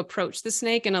didn't have to approach the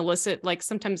snake and elicit, like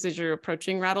sometimes as you're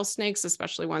approaching rattlesnakes,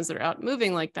 especially ones that are out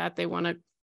moving like that, they want to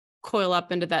coil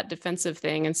up into that defensive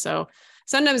thing. And so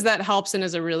sometimes that helps and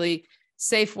is a really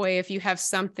safe way if you have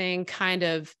something kind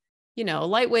of,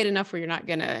 lightweight enough where you're not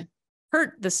going to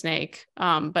hurt the snake,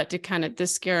 but to kind of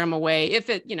scare them away. If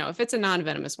it's a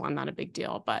non-venomous one, not a big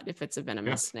deal, but if it's a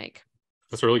venomous snake.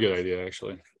 That's a really good idea,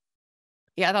 actually.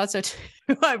 Yeah, I thought so too.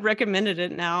 I've recommended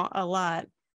it now a lot.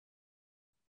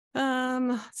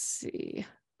 Let's see.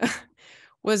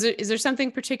 Is there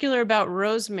something particular about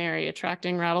rosemary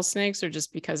attracting rattlesnakes, or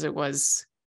just because it was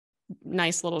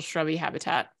nice little shrubby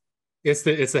habitat? It's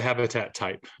the habitat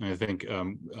type. And I think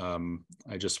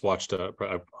I just watched.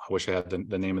 I wish I had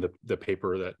the name of the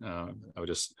paper that I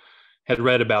just had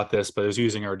read about this, but I was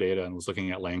using our data and was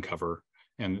looking at land cover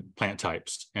and plant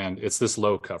types, and it's this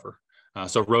low cover.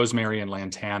 So rosemary and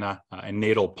lantana and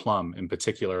natal plum in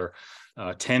particular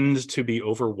tend to be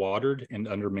overwatered and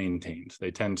under-maintained.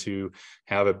 They tend to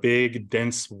have a big,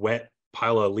 dense, wet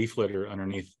pile of leaf litter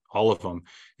underneath all of them,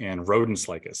 and rodents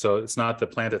like it. So it's not the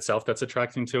plant itself that's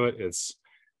attracting to it.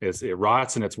 It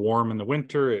rots and it's warm in the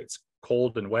winter. It's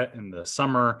cold and wet in the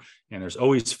summer, and there's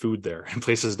always food there and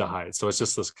places to hide. So it's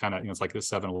just this kind of, it's like the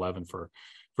 7-Eleven for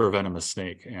a venomous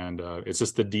snake, and it's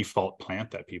just the default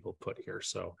plant that people put here.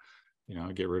 So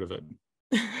get rid of it.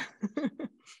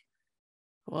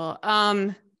 Well,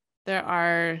 there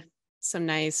are some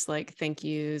nice thank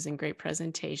yous and great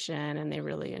presentation, and they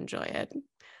really enjoy it.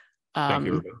 Thank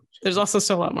you. There's also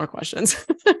still a lot more questions.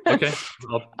 Okay,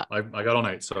 I got all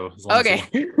night, so as long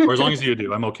as long as you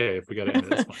do, I'm okay. If we got to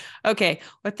end it, okay,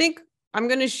 well, I think I'm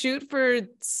going to shoot for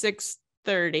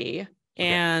 6:30,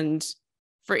 and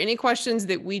for any questions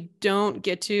that we don't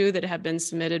get to that have been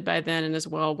submitted by then, and as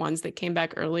well ones that came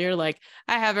back earlier, I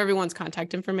have everyone's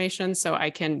contact information, so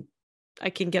I can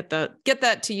get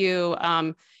that to you.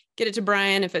 Get it to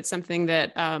Bryan if it's something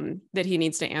that that he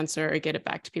needs to answer, or get it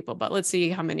back to people. But let's see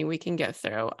how many we can get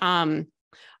through.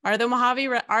 Are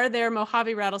there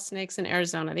Mojave rattlesnakes in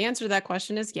Arizona? The answer to that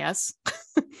question is yes.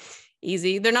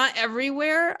 Easy. They're not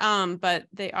everywhere, but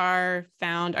they are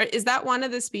found. Is that one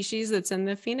of the species that's in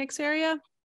the Phoenix area?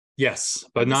 Yes,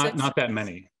 but not that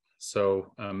many.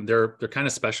 So they're kind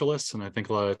of specialists, and I think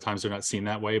a lot of times they're not seen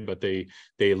that way. But they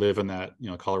live in that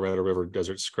Colorado River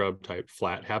desert scrub type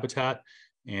flat habitat,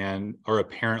 and are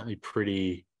apparently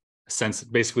pretty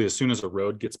sensitive. Basically, as soon as a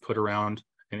road gets put around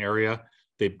an area,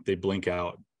 they blink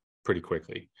out pretty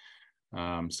quickly.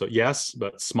 So yes,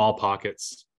 but small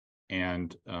pockets,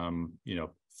 and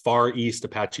far east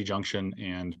Apache Junction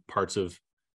and parts of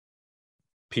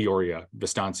Peoria,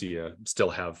 Vistancia still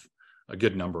have a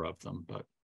good number of them. But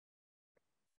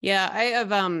yeah,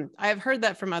 I've heard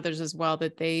that from others as well,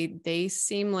 that they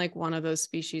seem like one of those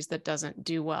species that doesn't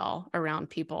do well around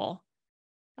people.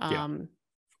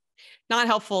 Not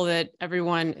helpful that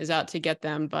everyone is out to get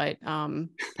them, but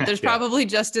there's probably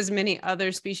just as many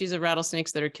other species of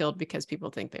rattlesnakes that are killed because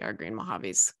people think they are green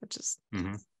Mojaves, which is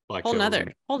whole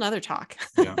nother talk.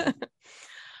 Yeah.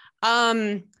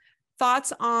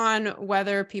 Thoughts on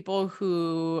whether people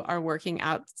who are working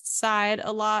outside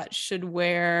a lot should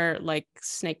wear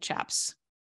snake chaps?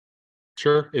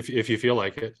 Sure, if you feel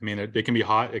like it. I mean, they can be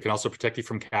hot. It can also protect you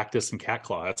from cactus and cat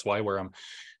claw. That's why I wear them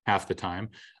half the time.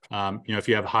 If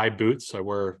you have high boots, I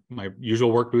wear my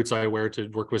usual work boots I wear to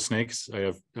work with snakes. I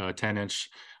have 10-inch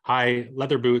high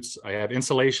leather boots. I have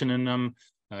insulation in them,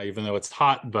 even though it's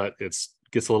hot, but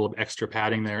gets a little extra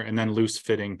padding there, and then loose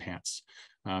fitting pants.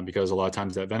 Because a lot of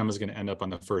times that venom is going to end up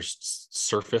on the first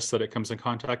surface that it comes in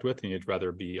contact with, and you'd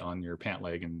rather be on your pant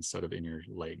leg instead of in your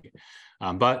leg.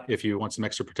 But if you want some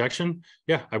extra protection,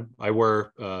 I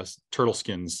wear turtle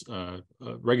skins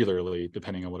regularly,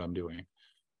 depending on what I'm doing.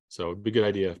 So it'd be a good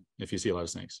idea if you see a lot of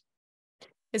snakes.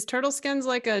 Is turtle skins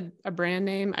like a brand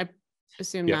name? I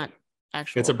assume not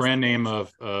actual. It's a brand name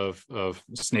of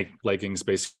snake leggings,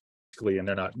 basically. And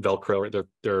they're not Velcro.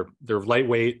 They're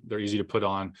lightweight. They're easy to put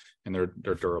on, and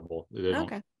they're durable.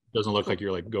 It doesn't look like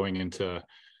you're going into,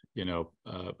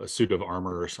 a suit of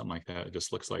armor or something like that. It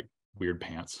just looks like weird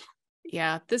pants.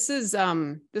 Yeah, this is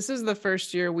the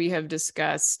first year we have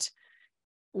discussed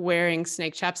wearing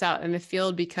snake chaps out in the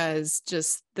field, because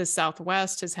just the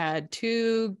Southwest has had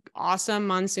 2 awesome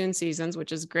monsoon seasons,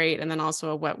 which is great, and then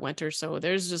also a wet winter. So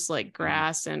there's just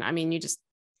grass, and I mean,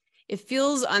 it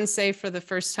feels unsafe for the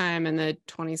first time in the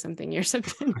 20-something years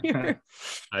I've been here.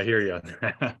 I hear you.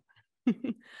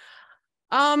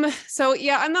 So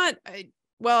yeah,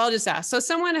 I'll just ask. So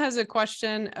someone has a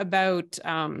question about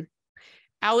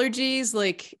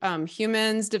allergies,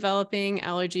 humans developing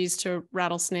allergies to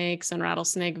rattlesnakes and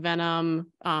rattlesnake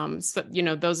venom. So,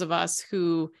 those of us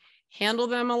who handle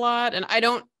them a lot. And I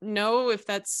don't know if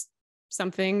that's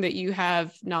something that you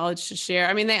have knowledge to share.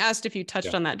 I mean, they asked if you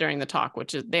touched on that during the talk,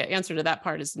 which is the answer to that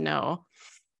part is no.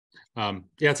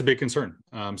 It's a big concern.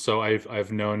 So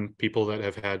I've known people that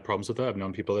have had problems with that. I've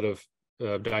known people that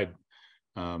have died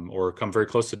or come very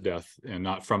close to death, and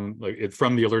not from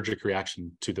the allergic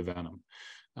reaction to the venom.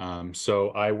 So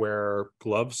I wear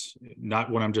gloves,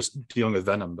 not when I'm just dealing with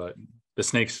venom, but the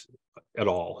snakes at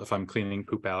all. If I'm cleaning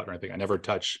poop out or anything, I never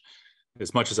touch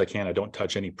as much as I can, I don't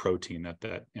touch any protein that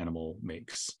that animal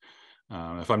makes.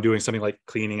 If I'm doing something like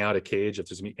cleaning out a cage, if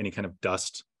there's any kind of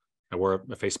dust, I wear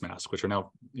a face mask, which are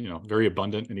now, very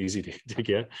abundant and easy to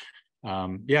get.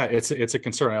 Yeah, it's a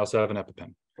concern. I also have an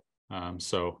EpiPen.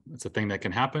 So it's a thing that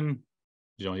can happen.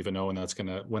 You don't even know when that's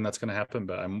gonna happen,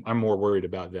 but I'm more worried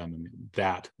about them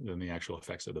than the actual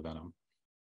effects of the venom.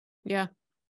 Yeah,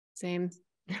 same.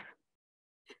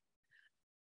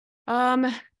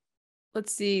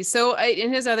 Let's see. So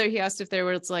in his other, he asked if there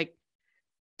was like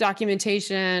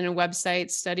documentation,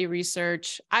 websites, study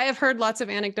research. I have heard lots of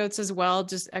anecdotes as well,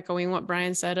 just echoing what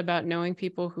Bryan said about knowing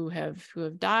people who have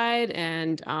died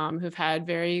and who've had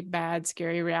very bad,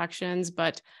 scary reactions.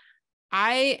 But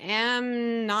I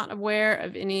am not aware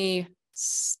of any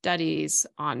studies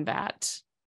on that.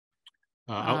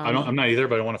 I'm not either,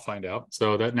 but I want to find out.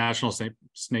 So that National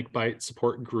Snake Bite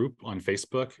Support Group on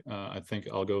Facebook, I think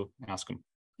I'll go ask them.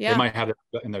 Yeah. They might have it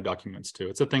in their documents too.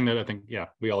 It's a thing that I think,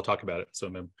 we all talk about it. So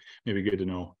maybe good to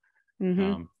know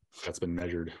that's been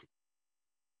measured.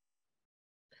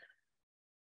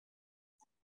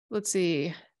 Let's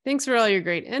see. Thanks for all your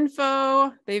great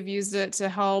info. They've used it to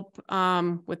help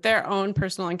with their own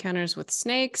personal encounters with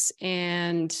snakes.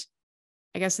 And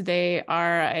I guess they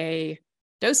are a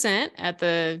docent at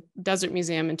the Desert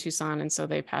Museum in Tucson. And so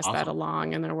they passed that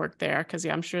along in their work there. Because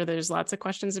I'm sure there's lots of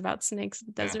questions about snakes at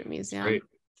the Desert Museum. Great.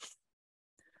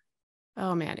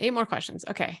 Oh man, 8 more questions.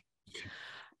 Okay.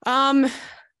 Wow.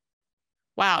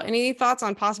 Any thoughts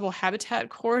on possible habitat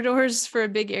corridors for a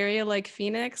big area like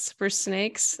Phoenix for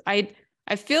snakes?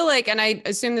 I feel like, and I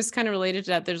assume this is kind of related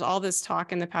to that, there's all this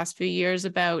talk in the past few years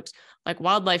about like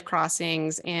wildlife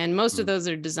crossings, and most of those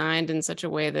are designed in such a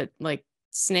way that like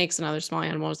snakes and other small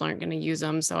animals aren't going to use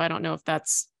them. So I don't know if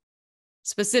that's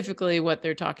specifically what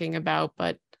they're talking about,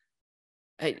 but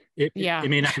it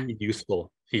may not be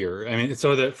useful here. I mean,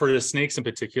 so that for the snakes in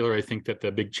particular, I think that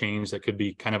the big change that could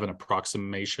be kind of an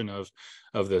approximation of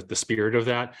the spirit of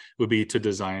that would be to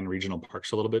design regional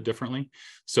parks a little bit differently.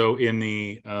 So in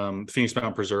the Phoenix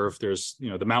Mountain Preserve, there's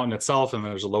the mountain itself, and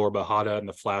there's a lower Bajada and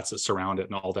the flats that surround it,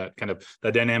 and all that kind of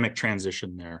the dynamic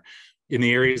transition there. In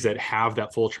the areas that have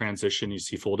that full transition, you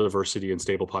see full diversity and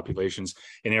stable populations.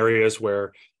 In areas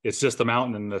where it's just the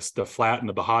mountain and the flat and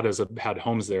the Bajadas have had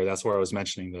homes there, that's where I was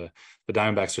mentioning the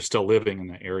Diamondbacks are still living in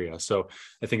that area. So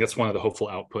I think that's one of the hopeful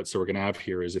outputs that we're going to have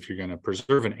here is if you're going to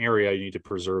preserve an area, you need to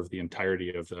preserve the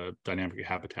entirety of the dynamic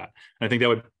habitat. And I think that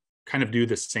would kind of do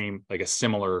the same, like a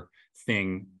similar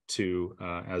thing to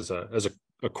as a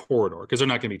corridor, because they're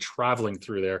not going to be traveling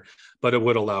through there, but it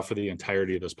would allow for the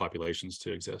entirety of those populations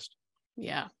to exist.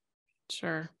 Yeah,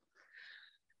 sure.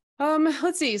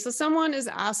 Let's see. So someone is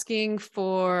asking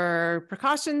for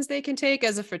precautions they can take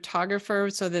as a photographer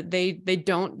so that they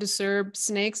don't disturb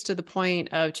snakes to the point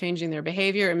of changing their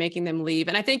behavior and making them leave.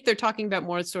 And I think they're talking about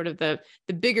more sort of the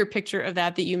bigger picture of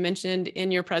that you mentioned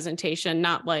in your presentation,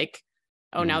 not like,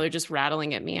 oh, now they're just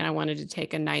rattling at me and I wanted to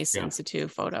take a nice in situ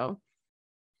photo.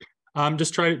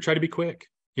 Just try to be quick.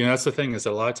 That's the thing, is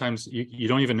that a lot of times you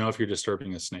don't even know if you're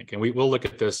disturbing a snake. And we'll look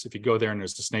at this. If you go there and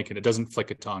there's a snake and it doesn't flick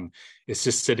a tongue, it's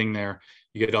just sitting there.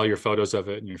 You get all your photos of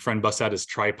it, and your friend busts out his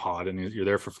tripod and you're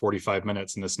there for 45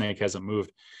 minutes and the snake hasn't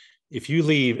moved. If you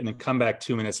leave and then come back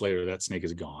 2 minutes later, that snake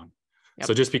is gone. Yep.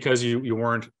 So just because you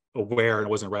weren't aware and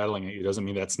it wasn't rattling at you doesn't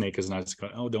mean that snake is not just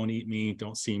going, oh, don't eat me,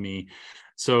 don't see me.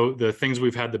 So the things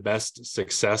we've had the best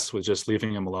success with just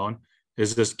leaving them alone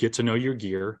is just get to know your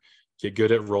gear. Get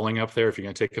good at rolling up there. If you're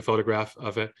going to take a photograph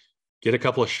of it, get a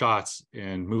couple of shots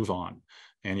and move on.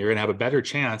 And you're going to have a better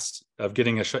chance of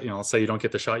getting a shot. Let's say you don't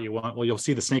get the shot you want. Well, you'll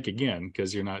see the snake again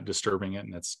because you're not disturbing it,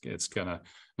 and it's going to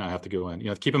not have to go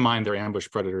in. Keep in mind they're ambush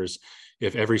predators.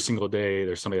 If every single day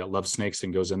there's somebody that loves snakes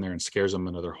and goes in there and scares them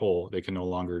into their hole, they can no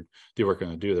longer do what they're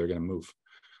going to do. They're going to move.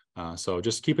 So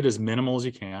just keep it as minimal as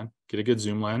you can. Get a good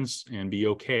zoom lens and be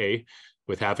okay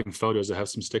with having photos that have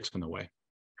some sticks in the way.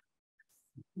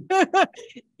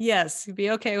 Yes,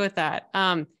 be okay with that.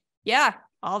 Yeah,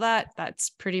 all that's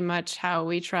pretty much how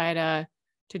we try to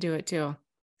do it too.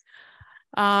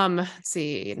 Let's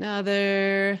see,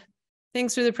 another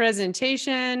thanks for the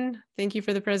presentation. Thank you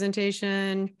for the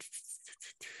presentation.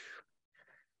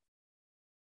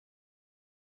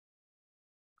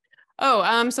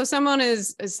 So someone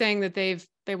is saying that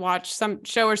they watched some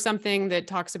show or something that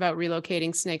talks about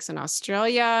relocating snakes in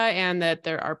Australia and that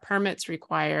there are permits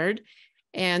required.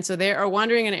 And so they are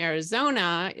wondering, in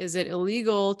Arizona, is it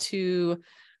illegal to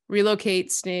relocate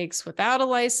snakes without a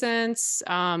license?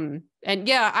 And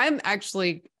yeah, I'm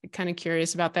actually kind of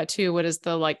curious about that too. What is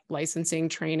the licensing,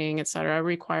 training, et cetera,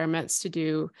 requirements to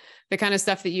do the kind of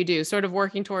stuff that you do, sort of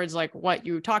working towards like what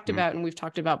you talked about and we've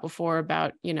talked about before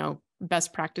about,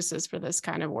 best practices for this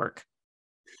kind of work?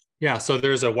 Yeah, so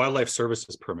there's a wildlife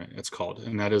services permit, it's called,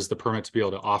 and that is the permit to be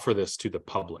able to offer this to the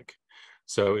public.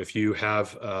 So if you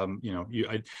have,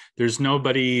 there's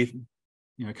nobody,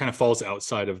 it kind of falls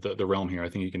outside of the realm here. I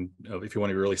think you can, if you want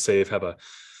to be really safe, have a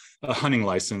hunting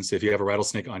license. If you have a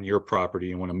rattlesnake on your property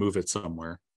and want to move it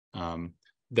somewhere,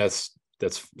 that's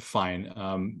fine.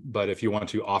 But if you want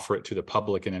to offer it to the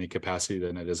public in any capacity,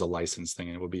 then it is a license thing,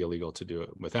 and it would be illegal to do it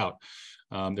without.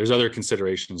 There's other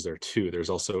considerations there too. There's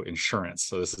also insurance.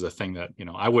 So this is a thing that,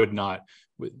 I would not,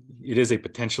 it is a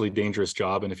potentially dangerous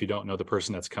job. And if you don't know the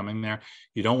person that's coming there,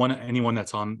 you don't want anyone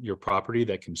that's on your property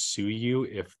that can sue you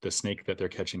if the snake that they're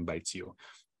catching bites you.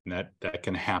 And that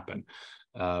can happen.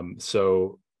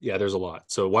 So yeah, there's a lot.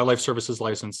 So wildlife services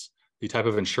license, the type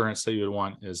of insurance that you would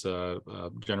want is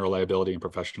general liability and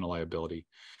professional liability.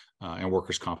 And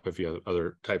workers' comp if you have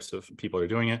other types of people are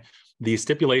doing it. The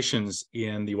stipulations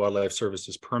in the wildlife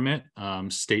services permit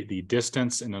state the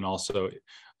distance, and then also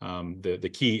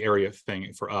the key area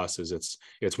thing for us is it's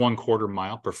 1/4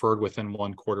 mile, preferred within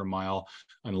 1/4 mile,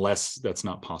 unless that's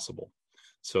not possible.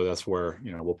 So that's where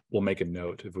we'll make a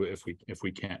note if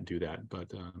we can't do that.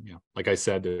 But like I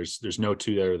said, there's no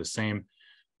two that are the same.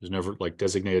 There's never like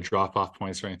designated drop-off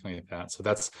points or anything like that. So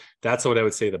that's what I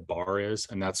would say the bar is,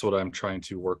 and that's what I'm trying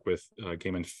to work with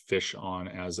Game and Fish on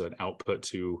as an output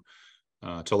to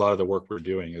a lot of the work we're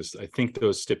doing. Is I think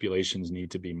those stipulations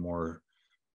need to be more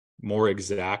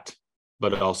exact,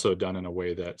 but also done in a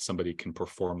way that somebody can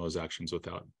perform those actions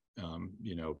without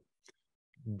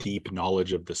deep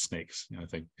knowledge of the snakes. I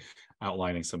think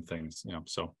outlining some things,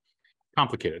 so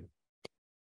complicated.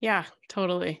 Yeah,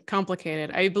 totally complicated.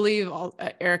 I believe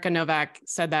Erica Novak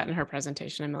said that in her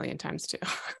presentation a million times too.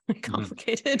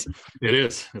 Complicated. It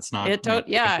is. It's not. It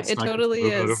totally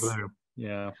is.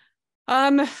 Yeah.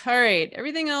 All right.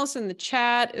 Everything else in the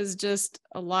chat is just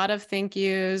a lot of thank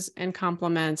yous and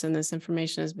compliments, and this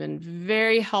information has been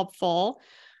very helpful.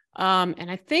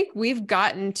 And I think we've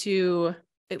gotten to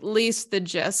at least the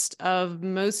gist of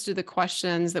most of the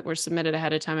questions that were submitted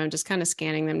ahead of time. I'm just kind of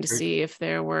scanning them to see if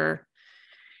there were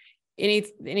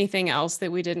anything else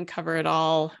that we didn't cover at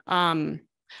all.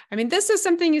 This is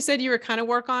something you said you were kind of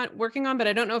working on, but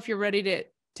I don't know if you're ready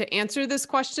to answer this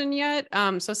question yet.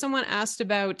 So someone asked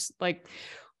about like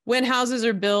when houses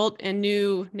are built and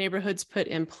new neighborhoods put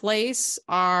in place,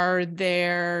 are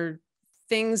there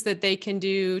things that they can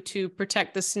do to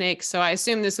protect the snakes? So I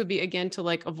assume this would be again to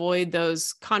like avoid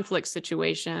those conflict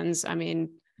situations.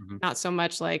 Not so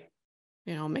much like,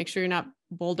 make sure you're not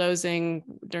bulldozing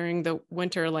during the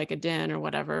winter like a den or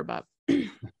whatever, but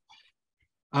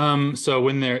so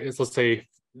when there is, let's say,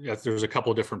 there's a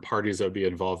couple of different parties that would be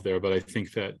involved there, but I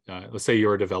think that let's say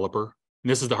you're a developer,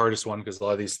 and this is the hardest one because a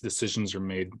lot of these decisions are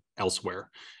made elsewhere,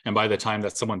 and by the time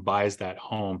that someone buys that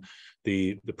home,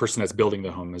 the person that's building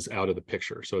the home is out of the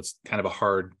picture. So it's kind of a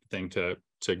hard thing to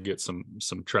get some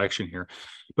traction here.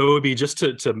 But it would be just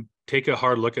to take a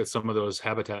hard look at some of those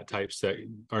habitat types that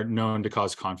are known to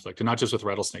cause conflict, and not just with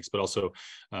rattlesnakes, but also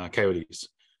coyotes,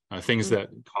 things that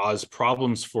cause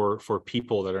problems for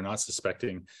people that are not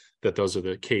suspecting that those are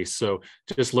the case. So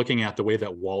just looking at the way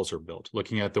that walls are built,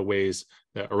 looking at the ways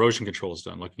that erosion control is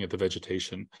done, looking at the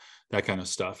vegetation, that kind of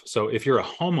stuff. So if you're a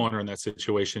homeowner in that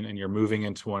situation and you're moving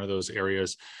into one of those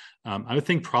areas, I would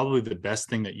think probably the best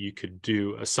thing that you could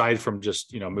do, aside from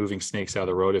just moving snakes out of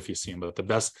the road if you see them, but the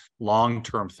best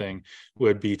long-term thing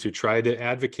would be to try to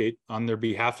advocate on their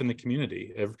behalf in the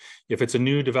community. If it's a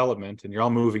new development and you're all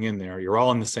moving in there, you're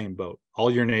all in the same boat. All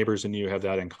your neighbors and you have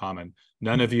that in common.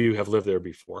 None of you have lived there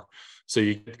before, so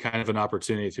you get kind of an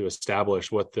opportunity to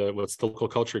establish what's the local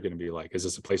culture going to be like. Is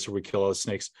this a place where we kill all the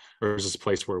snakes, or is this a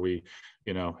place where we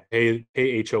hey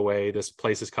HOA, this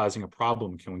place is causing a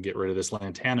problem. Can we get rid of this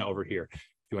lantana over here?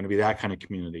 You want to be that kind of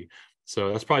community.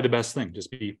 So that's probably the best thing.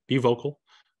 Just be vocal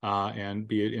and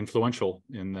be influential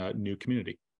in the new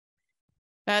community.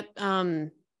 That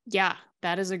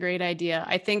is a great idea.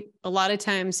 I think a lot of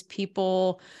times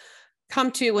people come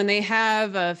to, when they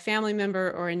have a family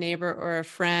member or a neighbor or a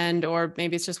friend, or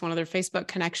maybe it's just one of their Facebook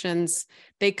connections,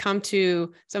 they come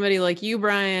to somebody like you,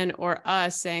 Bryan, or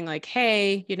us saying like,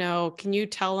 hey, can you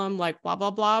tell them like blah, blah,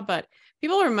 blah. But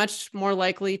people are much more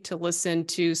likely to listen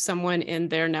to someone in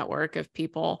their network of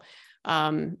people.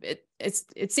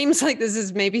 It seems like this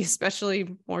is maybe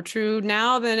especially more true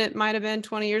now than it might have been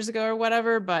 20 years ago or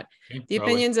whatever, but the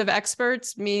opinions of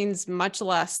experts means much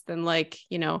less than like,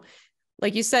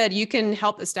 like you said, you can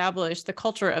help establish the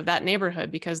culture of that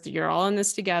neighborhood because you're all in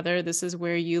this together. This is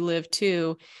where you live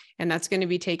too. And that's going to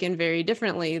be taken very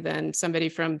differently than somebody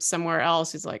from somewhere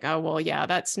else who's like, oh, well, yeah,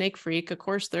 that snake freak. Of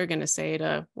course, they're going to say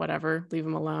to whatever, leave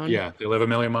them alone. Yeah, they live a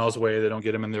million miles away. They don't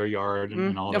get them in their yard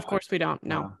and all Of that. course we don't.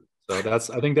 No. So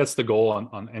I think that's the goal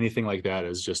on anything like that,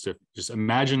 is just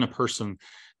imagine a person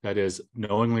that is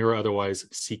knowingly or otherwise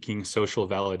seeking social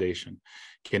validation.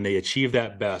 Can they achieve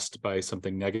that best by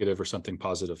something negative or something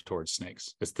positive towards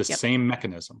snakes? It's the same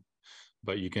mechanism,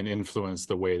 but you can influence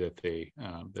the way that they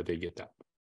get that.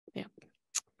 Yeah.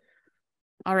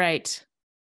 All right.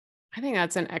 I think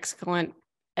that's an excellent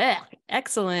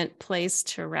place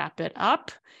to wrap it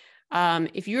up.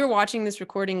 If you're watching this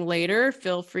recording later,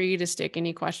 feel free to stick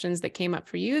any questions that came up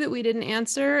for you that we didn't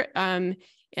answer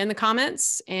in the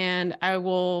comments, and I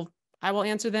will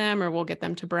answer them, or we'll get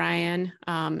them to Bryan.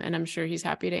 And I'm sure he's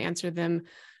happy to answer them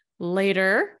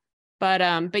later. But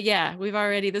yeah,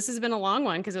 this has been a long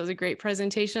one because it was a great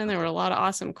presentation. There were a lot of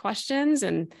awesome questions,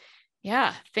 and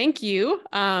yeah, thank you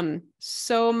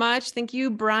so much. Thank you,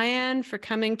 Bryan, for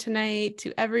coming tonight.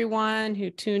 To everyone who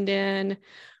tuned in,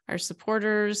 our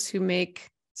supporters who make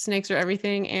Snakes Are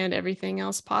Everything and everything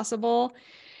else possible.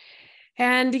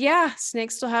 And yeah,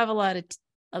 snakes still have a lot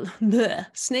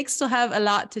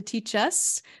to teach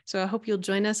us. So I hope you'll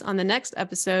join us on the next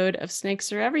episode of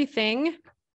Snakes Are Everything.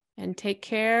 And take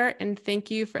care, and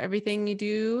thank you for everything you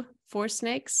do for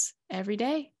snakes every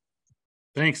day.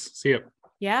 Thanks. See you.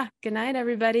 Yeah. Good night,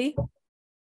 everybody.